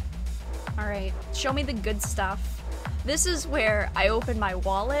 Alright, show me the good stuff. This is where I open my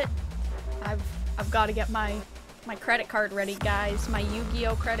wallet. I've got to get my credit card ready, guys. My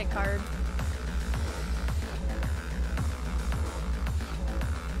Yu-Gi-Oh credit card.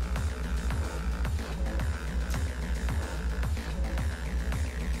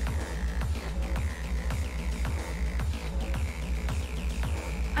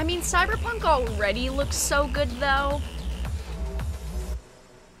 I mean, Cyberpunk already looks so good, though.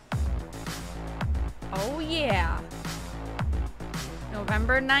 Oh, yeah.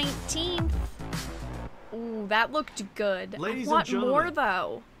 November 19th. Ooh, that looked good. Ladies I want and more, gentlemen,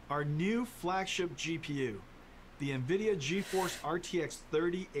 though. Our new flagship GPU, the Nvidia GeForce RTX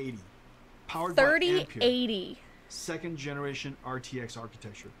 3080, powered by Ampere, 3080. second generation RTX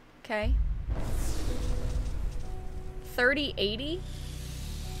architecture. Okay. 3080?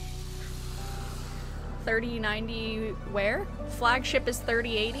 3090 where? Flagship is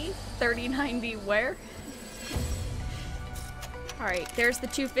 3080? 3090 where? Alright, there's the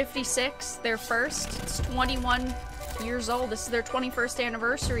 256, their first. It's 21 years old. This is their 21st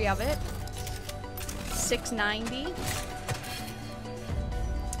anniversary of it. 690.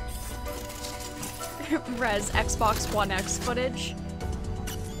 Res Xbox One X footage.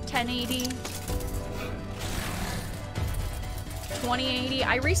 1080. 2080.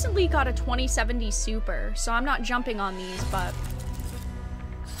 I recently got a 2070 Super, so I'm not jumping on these, but...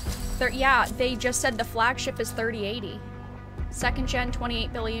 yeah, they just said the flagship is 3080. Second gen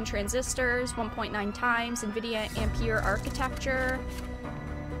 28 billion transistors, 1.9 times, Nvidia Ampere architecture,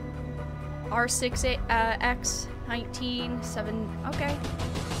 R6X 19, 7, okay.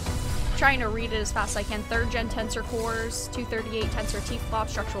 Trying to read it as fast as I can. Third gen tensor cores, 238 tensor T-flop,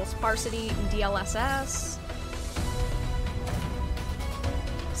 structural sparsity, and DLSS.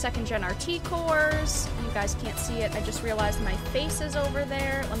 Second gen RT cores. You guys can't see it. I just realized my face is over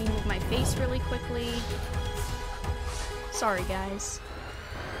there. Let me move my face really quickly. Sorry, guys.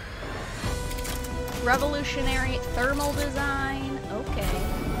 Revolutionary thermal design. Okay.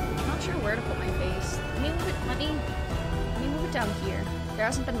 I'm not sure where to put my face. Let me move it down here. There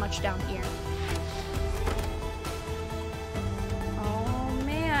hasn't been much down here. Oh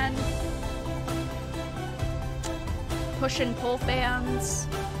man. Push and pull fans.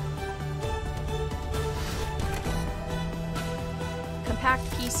 Compact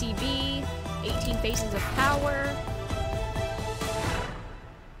PCB. 18 phases of power.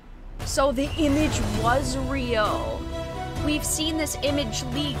 So the image was real. We've seen this image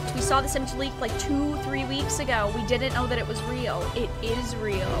leaked. We saw this image leaked like 2-3 weeks ago. We didn't know that it was real. It is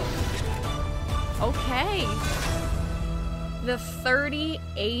real. Okay. The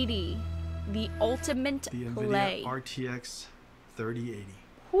 3080. The ultimate play. The Nvidia RTX 3080.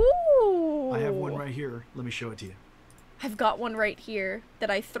 Ooh. I have one right here. Let me show it to you. I've got one right here that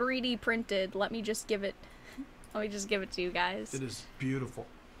I 3D printed. Let me just give it. Let me just give it to you guys. It is beautiful.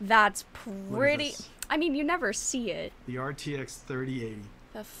 That's pretty. I mean, you never see it. The RTX 3080.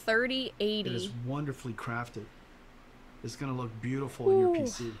 The 3080. It is wonderfully crafted. It's going to look beautiful in your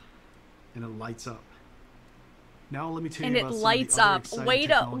PC. And it lights up. Now let me tell you about some of the other exciting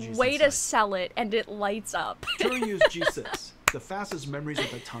technologies Way to inside. sell it, and it lights up. Turing used G6, the fastest memories at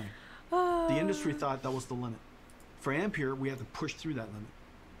that time. The industry thought that was the limit. For Ampere, we had to push through that limit.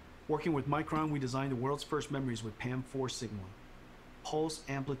 Working with Micron, we designed the world's first memories with PAM4 signaling. Pulse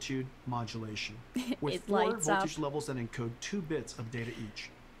amplitude modulation with It 4 lights voltage up. levels that encode 2 bits of data each.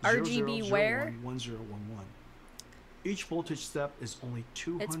 RGB 0001, where? 1011. Each voltage step is only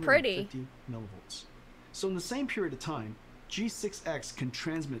 250 pretty. millivolts. So in the same period of time, G6X can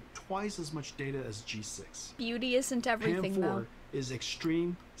transmit twice as much data as G6. Beauty isn't everything, PAM4 though. is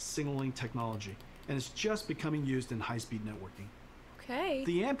extreme signaling technology, and it's just becoming used in high-speed networking. Okay.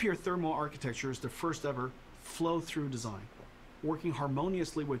 The Ampere thermal architecture is the first ever flow-through design, working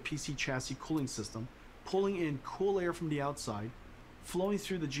harmoniously with PC chassis cooling system, pulling in cool air from the outside, flowing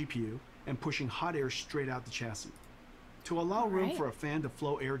through the GPU, and pushing hot air straight out the chassis. To allow room for a fan to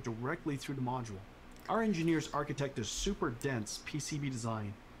flow air directly through the module, our engineers architect a super dense PCB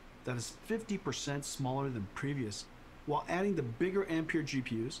design that is 50% smaller than previous, while adding the bigger Ampere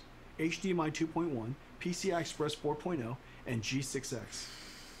GPUs, HDMI 2.1, PCI Express 4.0, and G6X.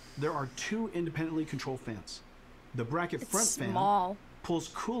 There are 2 independently controlled fans. The bracket front fan pulls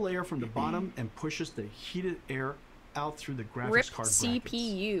cool air from the bottom and pushes the heated air out through the graphics card brackets.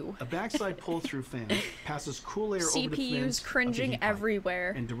 CPU. A backside pull-through fan passes cool air over the fins CPU's cringing of the heat pipe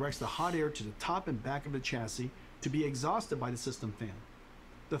everywhere. and directs the hot air to the top and back of the chassis to be exhausted by the system fan.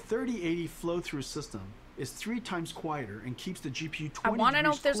 The 3080 flow-through system is 3 times quieter and keeps the GPU 20 I want to know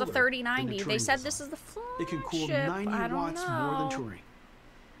degrees if there's a cooler 3090. than the They Turing said design. this is the flagship. It can cool 90 I don't watts more than know. Turing.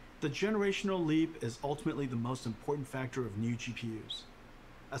 The generational leap is ultimately the most important factor of new GPUs.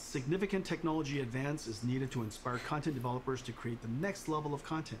 A significant technology advance is needed to inspire content developers to create the next level of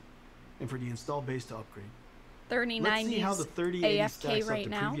content, and for the install base to upgrade. 3090's Let's see how the 3080 AFK stacks right up to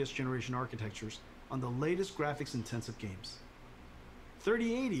now. previous generation architectures on the latest graphics-intensive games.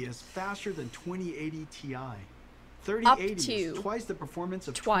 3080 is faster than 2080 Ti. 3080 is twice the performance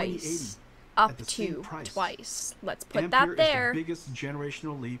of 2080 Up at the same to price. twice. Let's put Ampere that there. is the biggest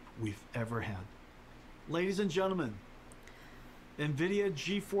generational leap we've ever had. Ladies and gentlemen, Nvidia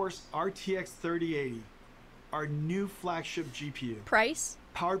GeForce RTX 3080, our new flagship GPU. Price?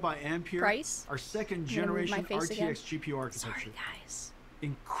 Powered by Ampere, Price? our second I'm gonna move generation my face RTX again. GPU architecture. Sorry, guys.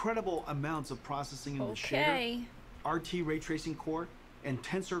 Incredible amounts of processing in the Okay. shader, RT ray tracing core, and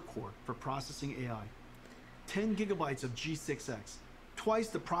Tensor core for processing AI. 10 gigabytes of G6X, twice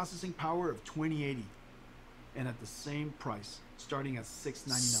the processing power of 2080, and at the same price, starting at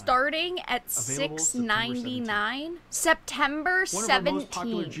 $699. Starting at Available $699? September 17th. One of our most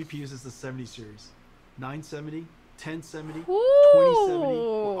popular GPUs is the 70 series. 970, 1070, Ooh. 2070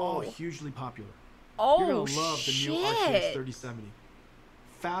 were all hugely popular. Oh, You're going to love the new RTX shit. 3070.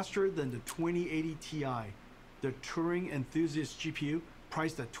 Faster than the 2080 Ti, the Turing enthusiast GPU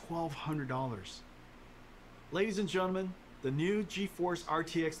priced at $1,200. Ladies and gentlemen, the new GeForce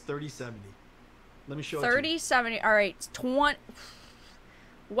RTX 3070. Let me show it to you. 3070. All right.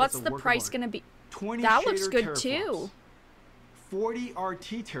 What's It's a the work of price art. going to be? 20 That looks shader good teraflops. too. 40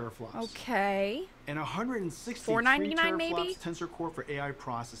 RT teraflops. Okay. And 163 $499 teraflops maybe? tensor core for AI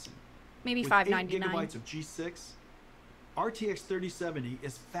processing. Maybe With $599. 8 gigabytes of G6, RTX 3070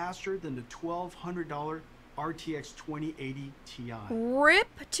 is faster than the $1,200 RTX 2080 Ti. Rip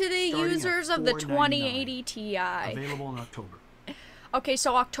to the users of the $499. 2080 Ti. Available in October. Okay,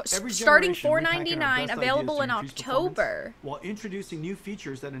 so starting $499, available in October. While introducing new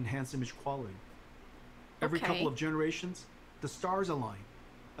features that enhance image quality. Every couple of generations, the stars align,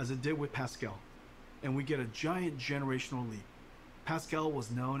 as it did with Pascal, and we get a giant generational leap. Pascal was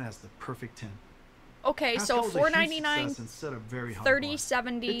known as the perfect 10. Okay, Pascal so $499, instead of very high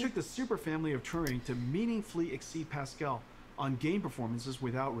 3070. It took the super family of Turing to meaningfully exceed Pascal on game performances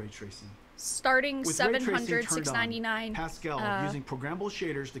without ray tracing. Starting With $700, ray tracing turned $699. on, Pascal, using programmable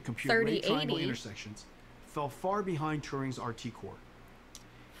shaders to compute ray triangle intersections, fell far behind Turing's RT core.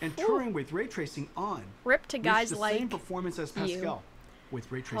 And Turing with ray tracing on Rip to guys the like same performance as Pascal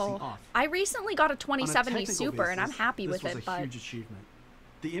with ray tracing off. I recently got a 2070 Super, and I'm happy with it, This was a huge achievement.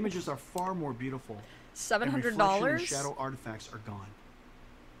 The images are far more beautiful. $700? And shadow artifacts are gone.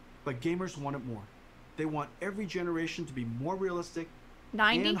 But gamers want it more. They want every generation to be more realistic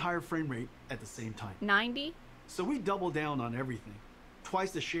 90? and higher frame rate at the same time. 90? So we double down on everything.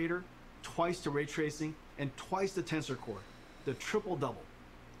 Twice the shader, twice the ray tracing, and twice the tensor core. The triple double.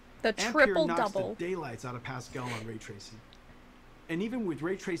 The Ampere triple knocks double. the daylights out of Pascal on ray tracing. And even with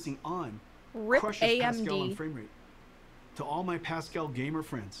ray tracing on, Rip crushes AMD. Pascal on frame rate. To all my Pascal gamer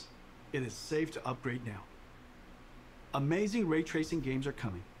friends, it is safe to upgrade now. Amazing ray tracing games are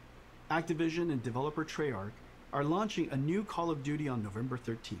coming. Activision and developer Treyarch are launching a new Call of Duty on November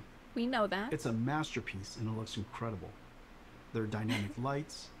 13th. We know that. It's a masterpiece and it looks incredible. There are dynamic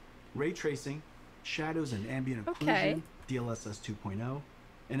lights, ray tracing, shadows and ambient occlusion, DLSS 2.0,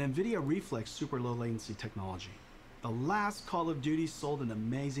 and Nvidia Reflex super low latency technology. The last Call of Duty sold an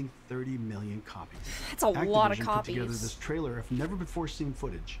amazing 30 million copies. That's a lot of Activision copies. put together this trailer if never before seen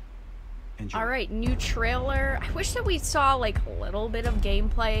footage. Enjoy. All right, new trailer. I wish that we saw like a little bit of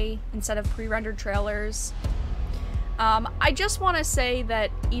gameplay instead of pre-rendered trailers. I just want to say that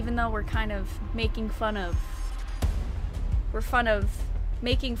even though we're kind of making fun of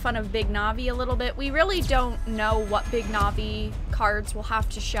Big Navi a little bit, we really don't know what Big Navi cards will have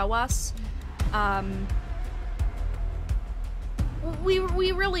to show us. We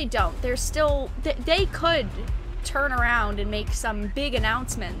really don't. There's still they could turn around and make some big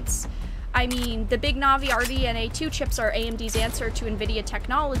announcements. I mean, the Big Navi RDNA 2 chips are AMD's answer to Nvidia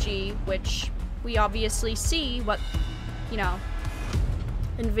technology, which we obviously see what, you know,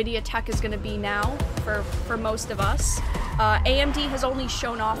 Nvidia tech is going to be now for most of us. AMD has only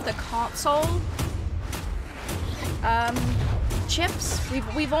shown off the console chips.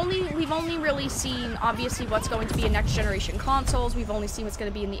 We've only really seen obviously what's going to be in next generation consoles. We've only seen what's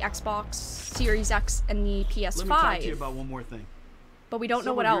going to be in the Xbox Series X and the PS5. Let me talk to you about one more thing. But we don't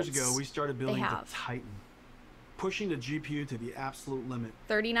know what else. Several years ago, we started building the Titan, pushing the GPU to the absolute limit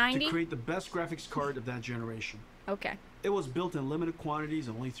 3090 to create the best graphics card of that generation. Okay. It was built in limited quantities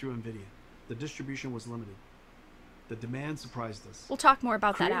only through Nvidia. The distribution was limited. The demand surprised us. We'll talk more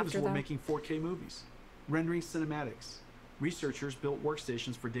about that Creatives after, were though. making 4K movies, rendering cinematics. Researchers built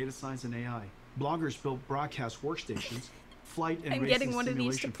workstations for data science and AI. Bloggers built broadcast workstations. Flight and I'm racing getting one of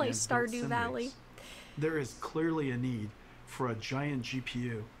these to simulation play fans built Stardew sim Valley. rigs. There is clearly a need for a giant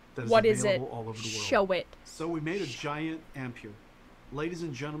GPU that is What is it? available all over the world. Show it. So we made a giant Ampere. Ladies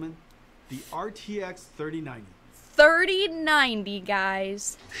and gentlemen, the RTX 3090. 3090,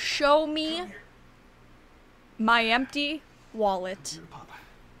 guys. Show me my empty wallet.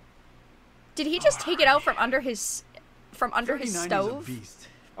 Did he just take it out from under his stove? 3090 is a beast.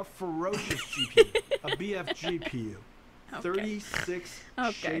 A ferocious GPU. A BF GPU. 36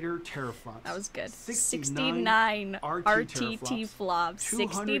 shader teraflops. That was good. 69 RTT flops.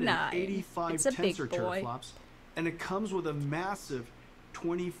 69. It's a big boy. Teraflops, and it comes with a massive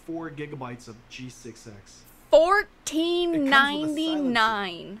 24 gigabytes of G6X.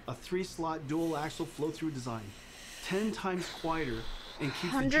 $1499. A 3-slot dual axle flow-through design. 10 times quieter and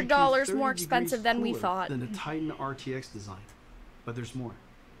keeps $100 more expensive than we thought. Than the Titan RTX design. But there's more.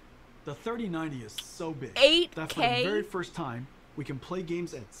 The 3090 is so big 8K? that for the very first time, we can play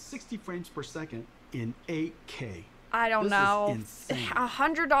games at 60 frames per second in 8K. I don't know.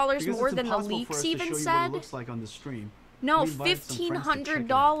 $100 more than the leaks even said? What it looks like on the stream. No,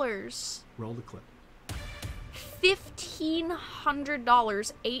 $1,500. Roll the clip.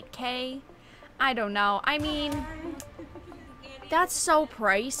 $1,500, 8K. I don't know. I mean, that's so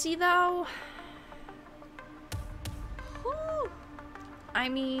pricey, though. Whew. I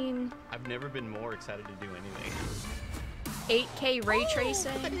mean, I've never been more excited to do anything. 8K ray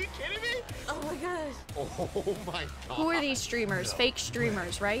tracing. Are you kidding me? Oh my gosh. Oh my god. Who are these streamers? Fake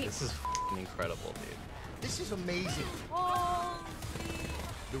streamers, right? This is incredible, dude. This is amazing. Holy.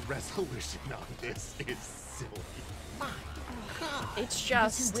 The resolution on this is silly. My god. It's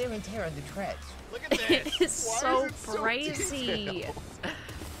just... wear and tear on the treads. Look at It this. is Why so is it so crazy. detailed?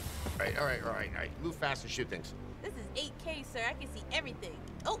 All right. Move fast and shoot things. This is 8K, sir. I can see everything.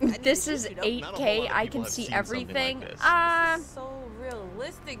 Oh, I need This to is shoot it up. Not a whole 8K. lot of I people can have see seen something like everything. this. So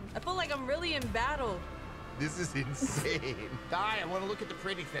realistic. I feel like I'm really in battle. This is insane. Di, I want to look at the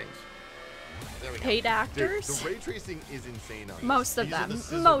pretty things. There we go. Paid Dude, actors? the ray tracing is insane on this. Most of These are the them.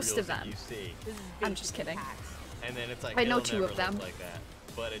 sizzle Most reels of that them. You see, This is I'm basic just kidding. hacks. and then it's like I know it'll 2 never of them. look like that,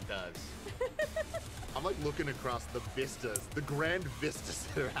 but it does. I'm like looking across the vistas, the grand vistas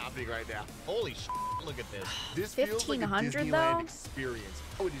that are happening right now. Holy sh! Look at this. This feels like a 1500 Disneyland though? experience.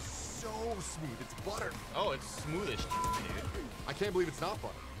 Oh, it is so smooth. It's butter. Oh, it's smooth as sh, dude. I can't believe it's not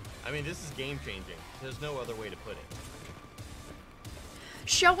butter. I mean, this is game changing. There's no other way to put it.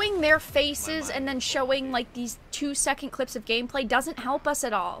 Showing their faces and then showing like these 2-second clips of gameplay doesn't help us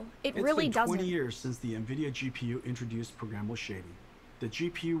at all. It really It's been doesn't. 20 years since the Nvidia GPU introduced programmable shading. The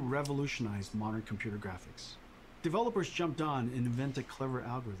GPU revolutionized modern computer graphics. Developers jumped on and invented clever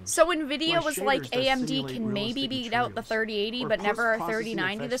algorithms. So Nvidia was like shaders that AMD simulate can maybe realistic beat out the materials, 3080, or but never a post-processing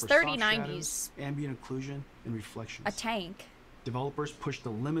 3090. effects This for soft 3090's shadows, ambient occlusion, and reflections. a tank. Developers pushed the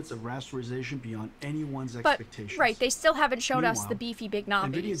limits of rasterization beyond anyone's But, expectations. right, they still haven't showed us the Meanwhile, beefy big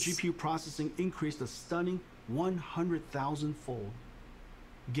NVIDIA knobbies. GPU processing increased a stunning 100,000-fold.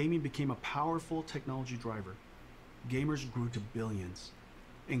 Gaming became a powerful technology driver. Gamers grew to billions.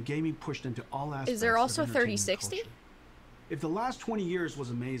 And gaming pushed into all aspects Is there of also entertainment 3060? culture. If the last 20 years was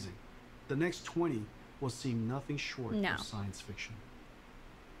amazing, the next 20 will seem nothing short No. of science fiction.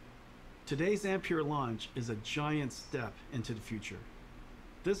 Today's Ampere launch is a giant step into the future.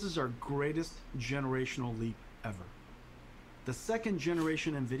 This is our greatest generational leap ever. The second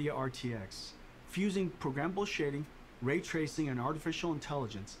generation Nvidia RTX, fusing programmable shading, ray tracing, and artificial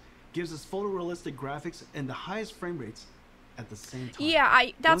intelligence, gives us photorealistic graphics and the highest frame rates at the same time.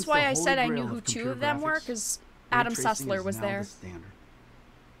 Yeah, that's Once why the I said I holy knew grail who of 2 computer of them were, graphics, because ray Adam tracing Sussler is was now there. the standard.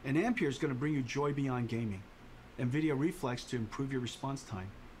 And Ampere is going to bring you joy beyond gaming. NVIDIA Reflex to improve your response time.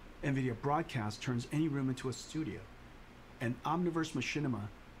 NVIDIA Broadcast turns any room into a studio. And Omniverse Machinima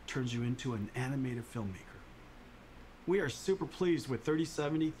turns you into an animated filmmaker. We are super pleased with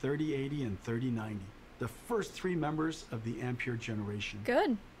 3070, 3080, and 3090, the first 3 members of the Ampere generation.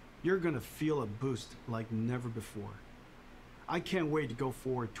 Good. You're going to feel a boost like never before. I can't wait to go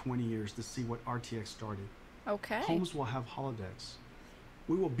forward 20 years to see what RTX started. Okay. Homes will have holodecks.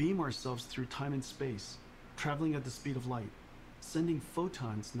 We will beam ourselves through time and space, traveling at the speed of light, sending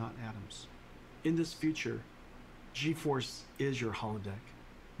photons, not atoms. In this future, GeForce is your holodeck,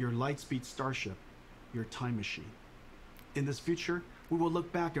 your lightspeed starship, your time machine. In this future, we will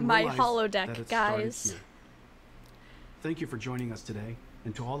look back and My realize holodeck, that it guys. started here. Thank you for joining us today,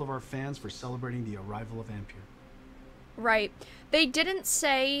 and to all of our fans for celebrating the arrival of Ampere. Right. They didn't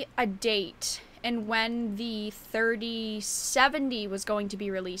say a date and when the 3070 was going to be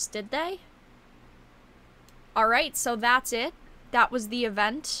released, did they? Alright, so that's it. That was the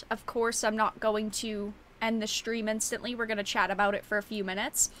event. Of course, I'm not going to end the stream instantly. We're going to chat about it for a few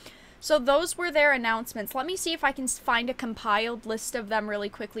minutes. So those were their announcements. Let me see if I can find a compiled list of them really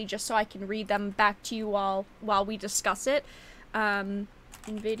quickly just so I can read them back to you while we discuss it.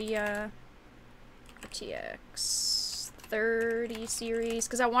 Nvidia RTX 30 series,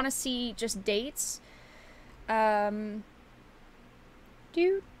 because I want to see just dates. Let me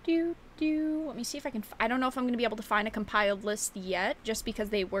see if I can. I don't know if I'm going to be able to find a compiled list yet, just because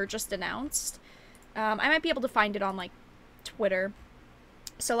they were just announced. I might be able to find it on like Twitter.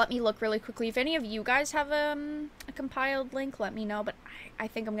 So let me look really quickly. If any of you guys have a compiled link, let me know. But I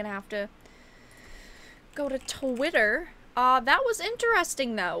think I'm going to have to go to Twitter. That was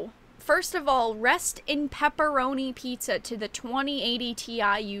interesting, though. First of all, rest in pepperoni pizza to the 2080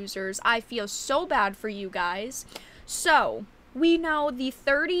 Ti users. I feel so bad for you guys. So, we know the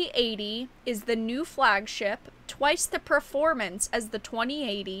 3080 is the new flagship, twice the performance as the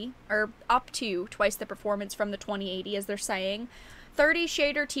 2080, or up to twice the performance from the 2080, as they're saying. 30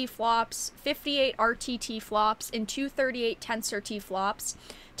 shader T-flops, 58 RTT flops, and 238 tensor T-flops,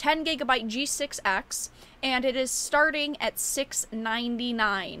 10 gigabyte G6X, and it is starting at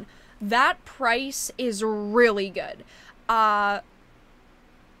 $699. That price is really good. $700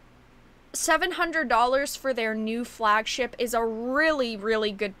 for their new flagship is a really,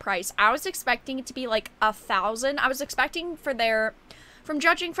 really good price. I was expecting it to be like $1,000. I was expecting for from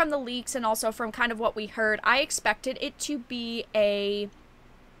judging from the leaks and also from kind of what we heard, I expected it to be a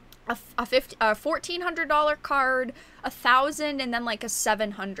 $1,400 card, $1,000, and then like a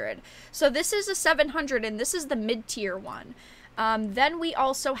 $700. So this is a $700, and this is the mid-tier one. Then we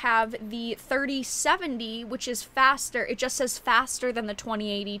also have the 3070, which is faster. It just says faster than the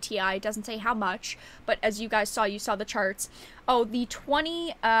 2080 Ti. It doesn't say how much, but as you guys saw, you saw the charts. Oh, the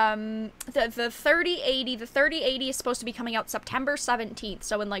 3080, the 3080 is supposed to be coming out September 17th.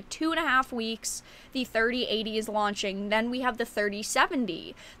 So in like 2.5 weeks, the 3080 is launching. Then we have the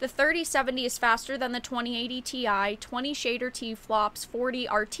 3070. The 3070 is faster than the 2080 Ti, 20 shader T-flops, 40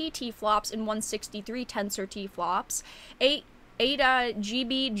 RT T-flops, and 163 tensor T-flops. 8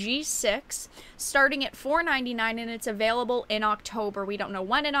 GB G6, starting at $499, and it's available in October. We don't know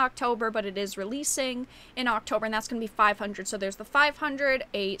when in October, but it is releasing in October, and that's going to be $500. So there's the 500,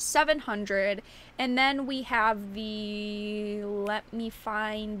 a 700, and then we have the, let me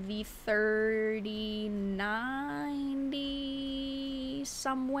find the 3090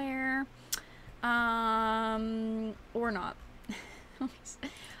 somewhere, or not.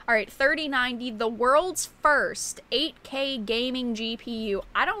 Alright, 3090, the world's first 8K gaming GPU.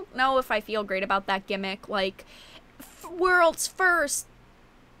 I don't know if I feel great about that gimmick. Like, world's first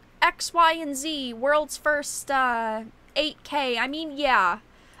X, Y, and Z, world's first 8K. I mean, yeah.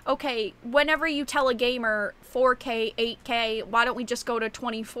 Okay, whenever you tell a gamer 4K, 8K, why don't we just go to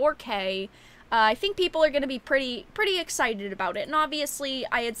 24K? I think people are going to be pretty excited about it. And obviously,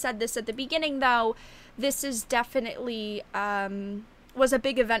 I had said this at the beginning, though, this is definitely was a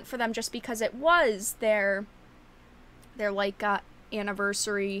big event for them just because it was their like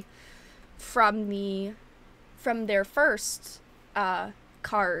anniversary from their first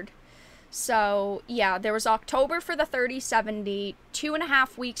card. So yeah, there was October for the 3070,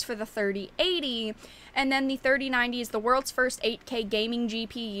 2.5 weeks for the 3080, and then the 3090 is the world's first 8K gaming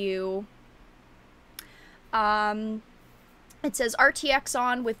GPU. It says RTX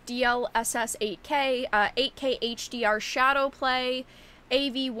on with DLSS 8K, 8K HDR shadow play,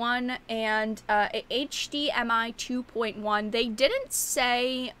 AV1, and HDMI 2.1. They didn't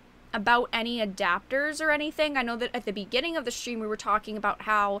say about any adapters or anything. I know that at the beginning of the stream we were talking about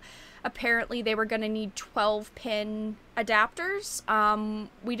how apparently they were going to need 12-pin adapters.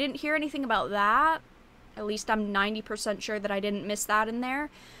 We didn't hear anything about that. At least I'm 90% sure that I didn't miss that in there.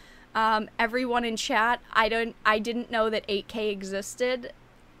 Everyone in chat, I didn't know that 8K existed.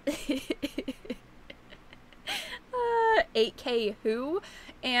 8K who?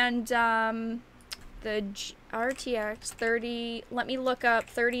 And, the RTX 30, let me look up,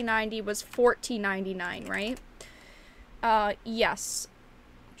 3090 was $14.99, right? Yes.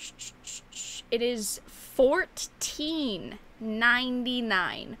 It is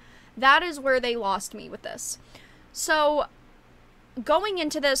 $14.99. That is where they lost me with this. So, going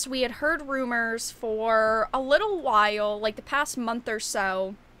into this, we had heard rumors for a little while, like the past month or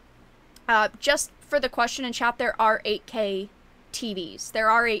so. Just for the question in chat, there are 8K TVs. There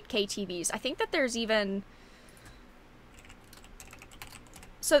are 8K TVs. I think that there's even...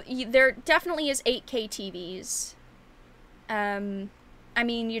 So, there definitely is 8K TVs. I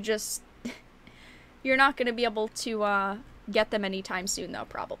mean, you just... You're not going to be able to get them anytime soon, though,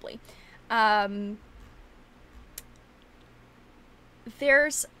 probably.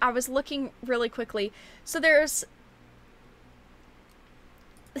 There's... I was looking really quickly. So, there's...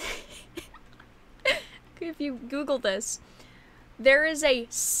 If you Google this, there is a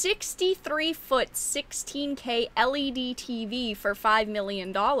 63-foot 16K LED TV for $5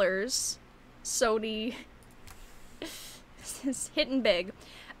 million. Sony is hitting big.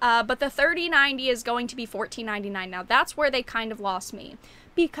 But the 3090 is going to be $14.99. Now, that's where they kind of lost me.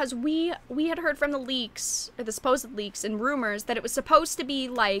 Because we had heard from the leaks, or the supposed leaks and rumors, that it was supposed to be,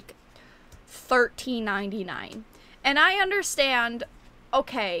 like, $13.99. And I understand...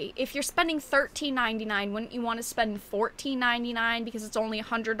 Okay, if you're spending $13.99, wouldn't you want to spend $14.99 because it's only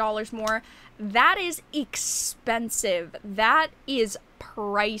 $100 more? That is expensive. That is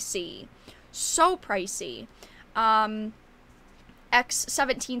pricey. So pricey.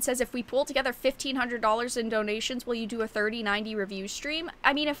 X17 says, if we pull together $1,500 in donations, will you do a 3090 review stream?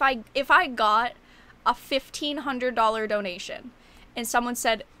 I mean, if I got a $1,500 donation and someone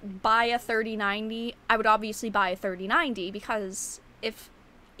said, buy a 3090, I would obviously buy a 3090 because... If,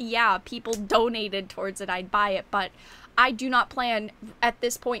 yeah, people donated towards it, I'd buy it, but I do not plan, at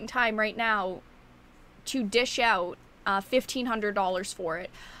this point in time right now, to dish out $1,500 for it.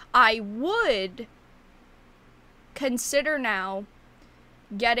 I would consider now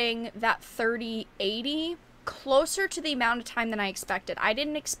getting that 3080 closer to the amount of time than I expected. I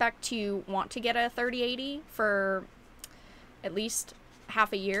didn't expect to want to get a 3080 for at least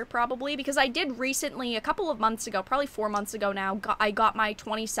half a year probably, because I did recently, a couple of months ago, probably 4 months ago now, I got my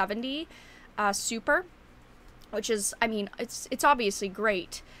 2070 Super, which is, I mean, it's obviously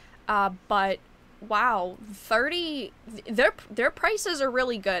great, but wow, their prices are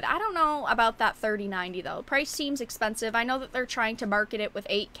really good. I don't know about that 3090 though. Price seems expensive. I know that they're trying to market it with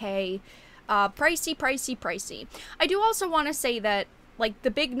 8K. Pricey. I do also want to say that, like,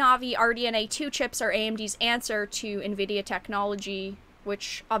 the big Navi RDNA 2 chips are AMD's answer to Nvidia technology,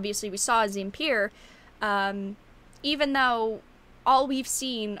 which obviously we saw as Ampere, even though all we've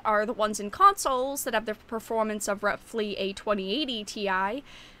seen are the ones in consoles that have the performance of roughly a 2080 Ti,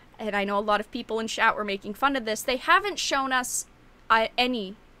 and I know a lot of people in chat were making fun of this. They haven't shown us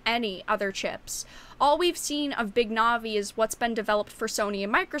any other chips. All we've seen of Big Navi is what's been developed for Sony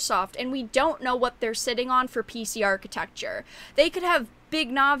and Microsoft, and we don't know what they're sitting on for PC architecture. They could have Big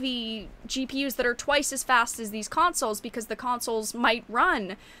Navi GPUs that are twice as fast as these consoles because the consoles might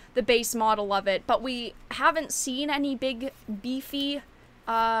run the base model of it, but we haven't seen any big beefy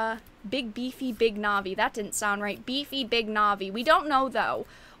Big Navi. That didn't sound right. Beefy Big Navi. We don't know, though,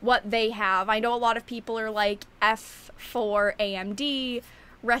 what they have. I know a lot of people are like, F4 AMD,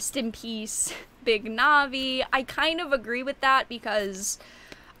 rest in peace, Big Navi. I kind of agree with that because,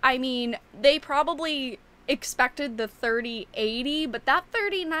 I mean, they probably expected the 3080, but that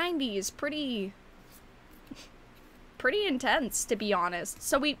 3090 is pretty intense, to be honest.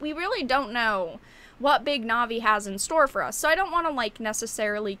 So we really don't know what Big Navi has in store for us. So I don't want to, like,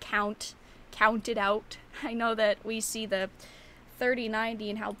 necessarily count it out. I know that we see the 3090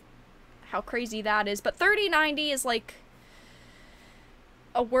 and how crazy that is, but 3090 is like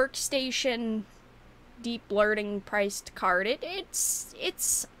a workstation deep learning priced card. It's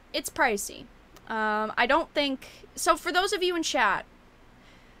pricey. I don't think so. For those of you in chat,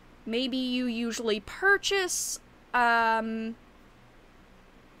 maybe you usually purchase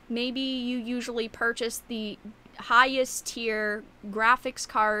the highest tier graphics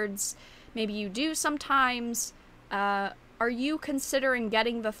cards. Maybe you do sometimes. Are you considering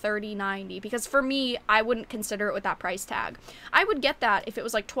getting the 3090? Because for me, I wouldn't consider it with that price tag. I would get that if it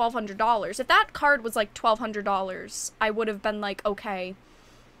was like $1,200. If that card was like $1,200, I would have been like, okay,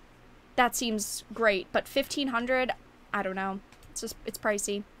 that seems great. But $1,500, I don't know. It's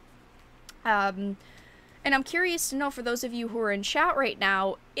pricey. And I'm curious to know, for those of you who are in chat right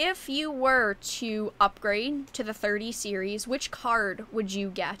now, if you were to upgrade to the 30 series, which card would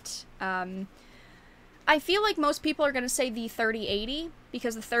you get? I feel like most people are going to say the 3080,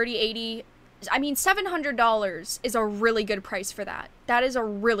 because the 3080, I mean, $700 is a really good price for that. That is a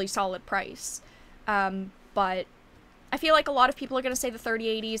really solid price. But I feel like a lot of people are going to say the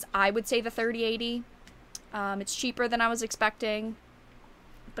 3080s. I would say the 3080. It's cheaper than I was expecting,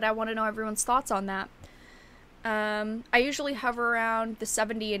 but I want to know everyone's thoughts on that. I usually hover around the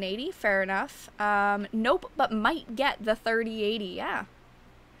 70 and 80, fair enough. Nope, but might get the 3080, yeah.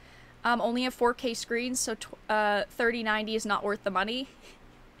 Only a 4K screen, so 3090 is not worth the money.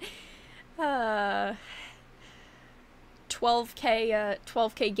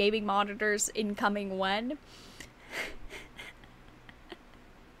 12K gaming monitors incoming when?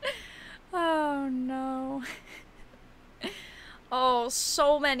 Oh no. Oh,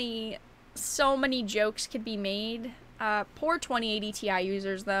 so many jokes could be made. Poor 2080 Ti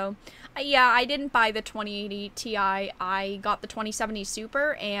users, though. Yeah, I didn't buy the 2080 Ti. I got the 2070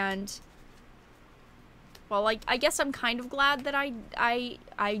 Super, and well, I guess I'm kind of glad that I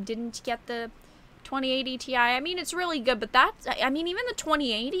didn't get the 2080 Ti. I mean, it's really good, but I mean, even the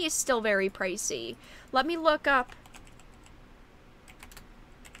 2080 is still very pricey. Let me look up.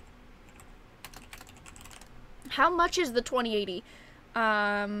 How much is the 2080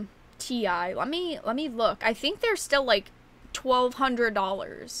 Ti? Let me look. I think they're still like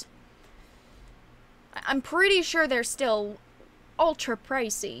 $1,200. I'm pretty sure they're still ultra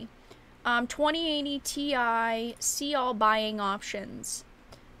pricey. 2080 Ti, see all buying options.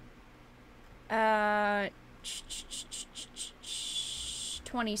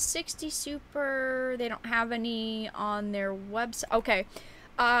 2060 Super, they don't have any on their website. Okay.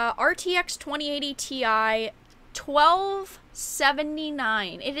 RTX 2080 Ti,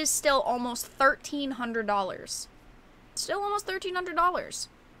 $1,279. It is still almost $1,300. Still almost $1,300.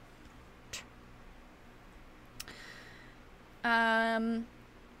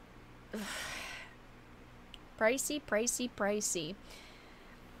 Pricey.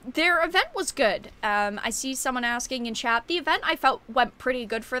 Their event was good. I see someone asking in chat. The event, I felt, went pretty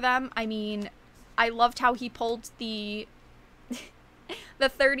good for them. I mean, I loved how he pulled the the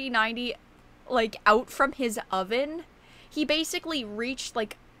 3090 like out from his oven. He basically reached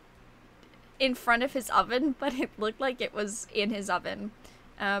like in front of his oven, but it looked like it was in his oven.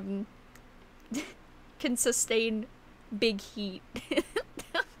 can sustain big heat.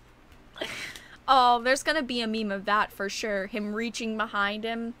 Oh, there's gonna be a meme of that for sure. Him reaching behind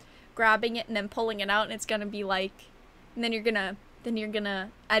him, grabbing it, and then pulling it out, and it's gonna be like, and then you're gonna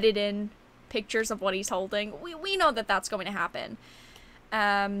edit in pictures of what he's holding. We know that that's going to happen.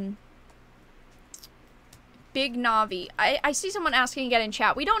 Big Navi. I see someone asking again in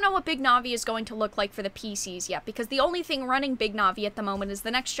chat. We don't know what Big Navi is going to look like for the PCs yet, because the only thing running Big Navi at the moment is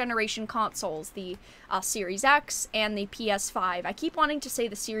the next generation consoles, the Series X and the PS5. I keep wanting to say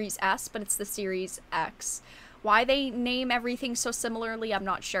the Series S, but it's the Series X. Why they name everything so similarly, I'm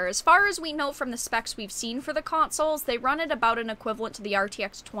not sure. As far as we know from the specs we've seen for the consoles, they run at about an equivalent to the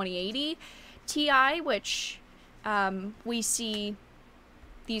RTX 2080 Ti, which we see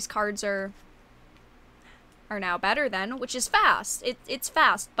these cards are now better than, which is fast. It's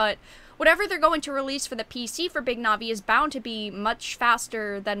fast, but whatever they're going to release for the PC for Big Navi is bound to be much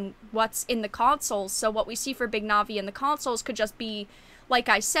faster than what's in the consoles. So what we see for Big Navi in the consoles could just be, like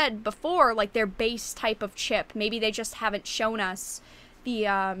I said before, like their base type of chip. Maybe they just haven't shown us the,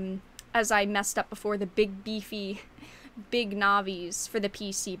 as I messed up before, the big beefy Big Navis for the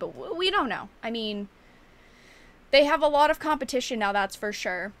PC, but we don't know. I mean, they have a lot of competition now, that's for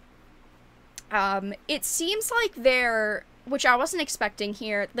sure. It seems like they're, which I wasn't expecting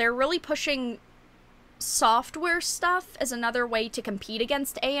here, they're really pushing software stuff as another way to compete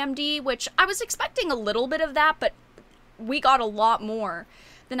against AMD, which I was expecting a little bit of that, but we got a lot more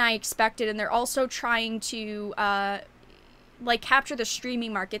than I expected, and they're also trying to, like, capture the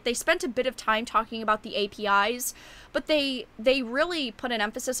streaming market. They spent a bit of time talking about the APIs, but they really put an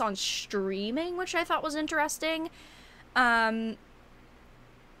emphasis on streaming, which I thought was interesting.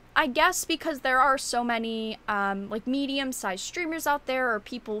 I guess because there are so many, like, medium-sized streamers out there, or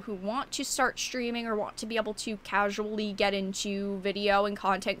people who want to start streaming or want to be able to casually get into video and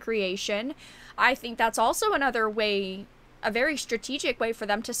content creation. I think that's also another way, a very strategic way for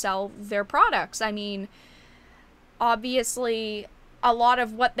them to sell their products. I mean, obviously, a lot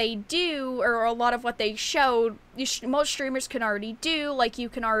of what they do, or a lot of what they showed, most streamers can already do. Like, you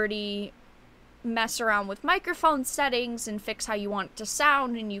can already mess around with microphone settings and fix how you want it to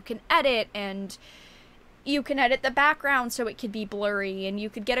sound, and you can edit, and you can edit the background so it could be blurry, and you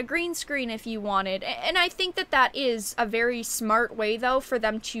could get a green screen if you wanted. And I think that that is a very smart way, though, for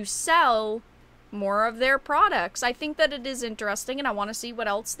them to sell more of their products. I think that it is interesting, and I want to see what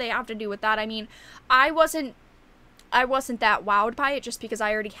else they have to do with that. I mean, I wasn't that wowed by it, just because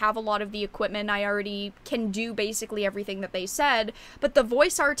I already have a lot of the equipment. I already can do basically everything that they said. But the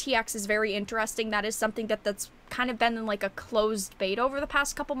voice RTX is very interesting. That is something that's kind of been in like a closed beta over the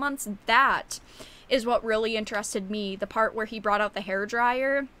past couple months. That is what really interested me. The part where he brought out the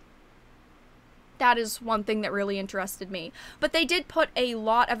hairdryer. That is one thing that really interested me. But they did put a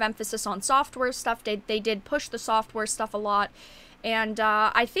lot of emphasis on software stuff. They did push the software stuff a lot. And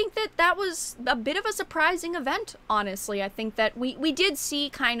I think that that was a bit of a surprising event, honestly. I think that we did see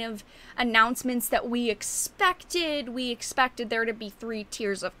kind of announcements that we expected. We expected there to be 3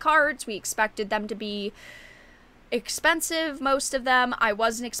 tiers of cards. We expected them to be expensive, most of them. I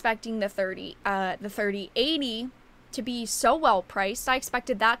wasn't expecting the 3080 to be so well priced. I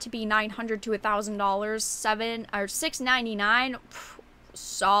expected that to be $900 to $1,000, $699.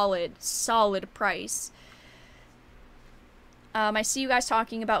 Solid price. I see you guys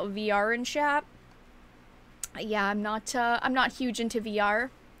talking about VR in chat. Yeah, I'm not huge into VR.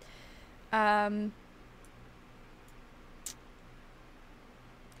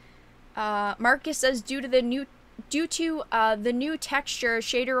 Marcus says due to the new texture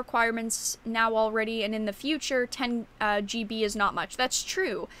shader requirements now already and in the future, 10 GB is not much. That's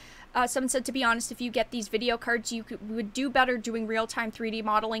true. Someone said, to be honest, if you get these video cards, you would do better doing real-time 3D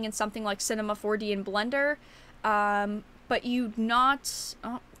modeling in something like Cinema 4D and Blender. But you'd not,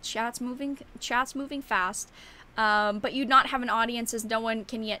 oh, chat's moving fast, but you'd not have an audience as no one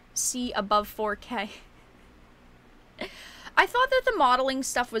can yet see above 4K. I thought that the modeling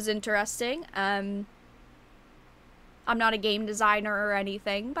stuff was interesting. I'm not a game designer or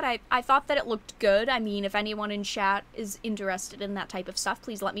anything, but I thought that it looked good. I mean, if anyone in chat is interested in that type of stuff,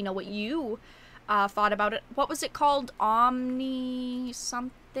 please let me know what you thought about it. What was it called? Omni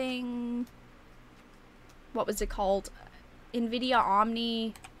something? What was it called? Nvidia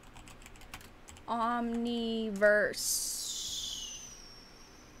Omniverse?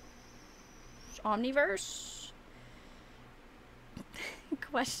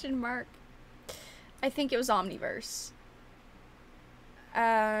 Question mark. I think it was Omniverse.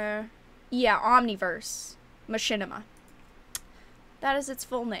 Yeah, Omniverse. Machinima. That is its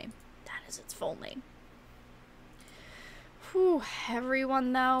full name. Whew,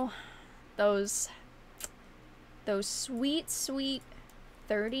 everyone though, those sweet 3090s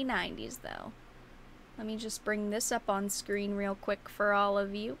though. Let me just bring this up on screen real quick for all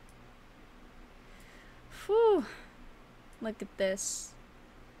of you. Whew, look at this.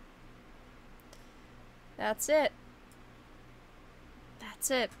 That's it.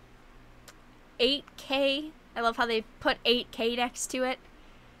 That's it. 8K. I love how they put 8K next to it.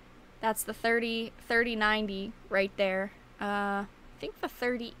 That's the 3090 right there. I think the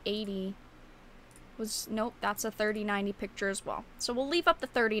 3080 was, nope, that's a 3090 picture as well. So we'll leave up the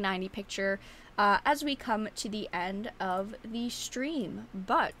 3090 picture as we come to the end of the stream.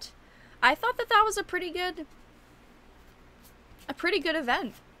 But I thought that that was a pretty good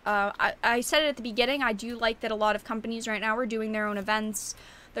event. I said it at the beginning, I do like that a lot of companies right now are doing their own events.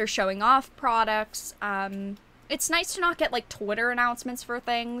 They're showing off products. It's nice to not get like Twitter announcements for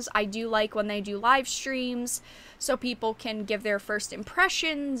things. I do like when they do live streams so people can give their first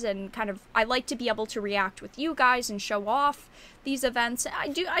impressions and kind of, I like to be able to react with you guys and show off these events. I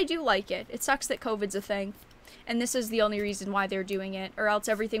do like it. It sucks that COVID's a thing. And this is the only reason why they're doing it, or else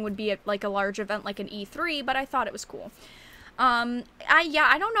everything would be at like a large event like an E3, but I thought it was cool. I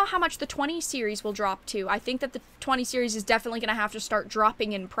don't know how much the 20 series will drop to. I think that the 20 series is definitely going to have to start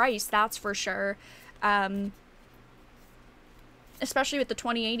dropping in price, that's for sure. Especially with the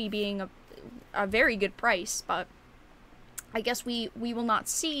 2080 being a very good price, but I guess we will not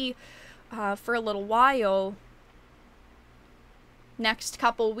see for a little while. Next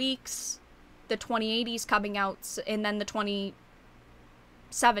couple weeks, the 2080's coming out, and then the 30,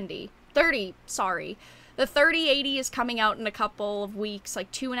 sorry. The 3080 is coming out in a couple of weeks,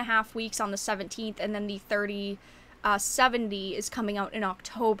 like 2.5 weeks on the 17th, and then the 3070 is coming out in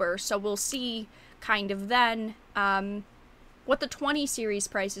October. So we'll see kind of then what the 20 series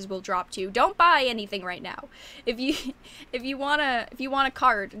prices will drop to. Don't buy anything right now. If you want a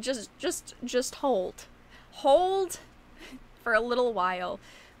card, just hold for a little while.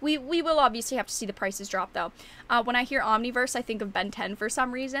 We will obviously have to see the prices drop though. When I hear Omniverse, I think of Ben 10 for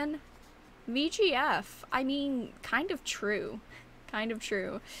some reason. VGF, I mean, kind of true. Kind of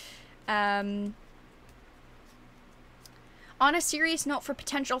true. On a serious note for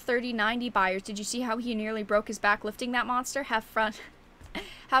potential 3090 buyers, did you see how he nearly broke his back lifting that monster? Have fun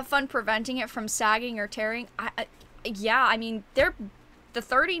preventing it from sagging or tearing. Yeah, I mean, the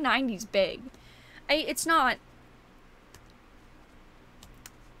 3090's big. It's not...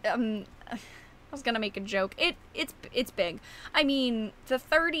 I was gonna make a joke. It's big. I mean, the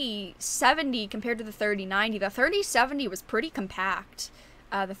 3070 compared to the 3090, the 3070 was pretty compact.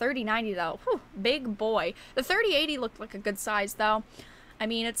 The 3090 though, whew, big boy. The 3080 looked like a good size though. I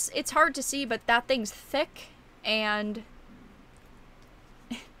mean, it's hard to see, but that thing's thick and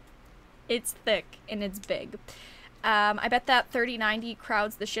it's thick and it's big. I bet that 3090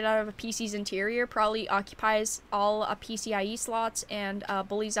 crowds the shit out of a PC's interior, probably occupies all PCIe slots and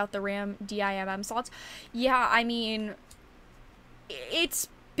bullies out the RAM DIMM slots. Yeah, I mean, it's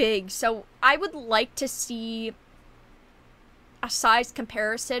big, so I would like to see a size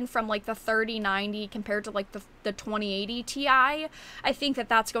comparison from like the 3090 compared to like the 2080 Ti. I think that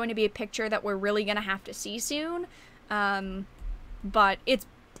that's going to be a picture that we're really going to have to see soon. But it's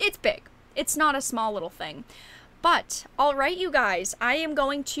big. It's not a small little thing. But, alright you guys, I am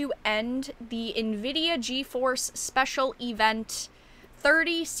going to end the Nvidia GeForce special event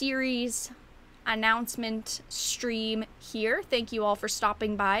 30 series announcement stream here. Thank you all for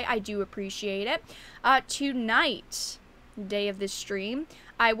stopping by. I do appreciate it. Tonight, day of this stream,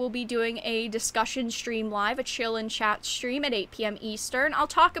 I will be doing a discussion stream live, a chill and chat stream at 8 p.m. Eastern. I'll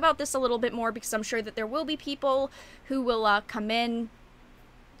talk about this a little bit more because I'm sure that there will be people who will come in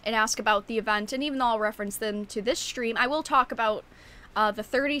and ask about the event, and even though I'll reference them to this stream, I will talk about the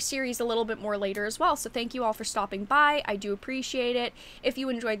 30 series a little bit more later as well. So thank you all for stopping by. I do appreciate it. If you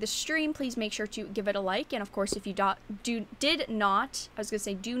enjoyed the stream, please make sure to give it a like, and of course if you did not, I was gonna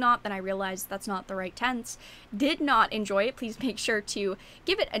say do not, then I realized that's not the right tense, did not enjoy it, please make sure to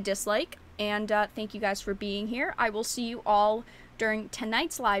give it a dislike, and thank you guys for being here. I will see you all during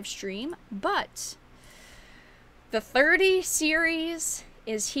tonight's live stream, but the 30 series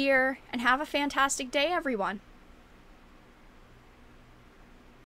is here, and have a fantastic day, everyone.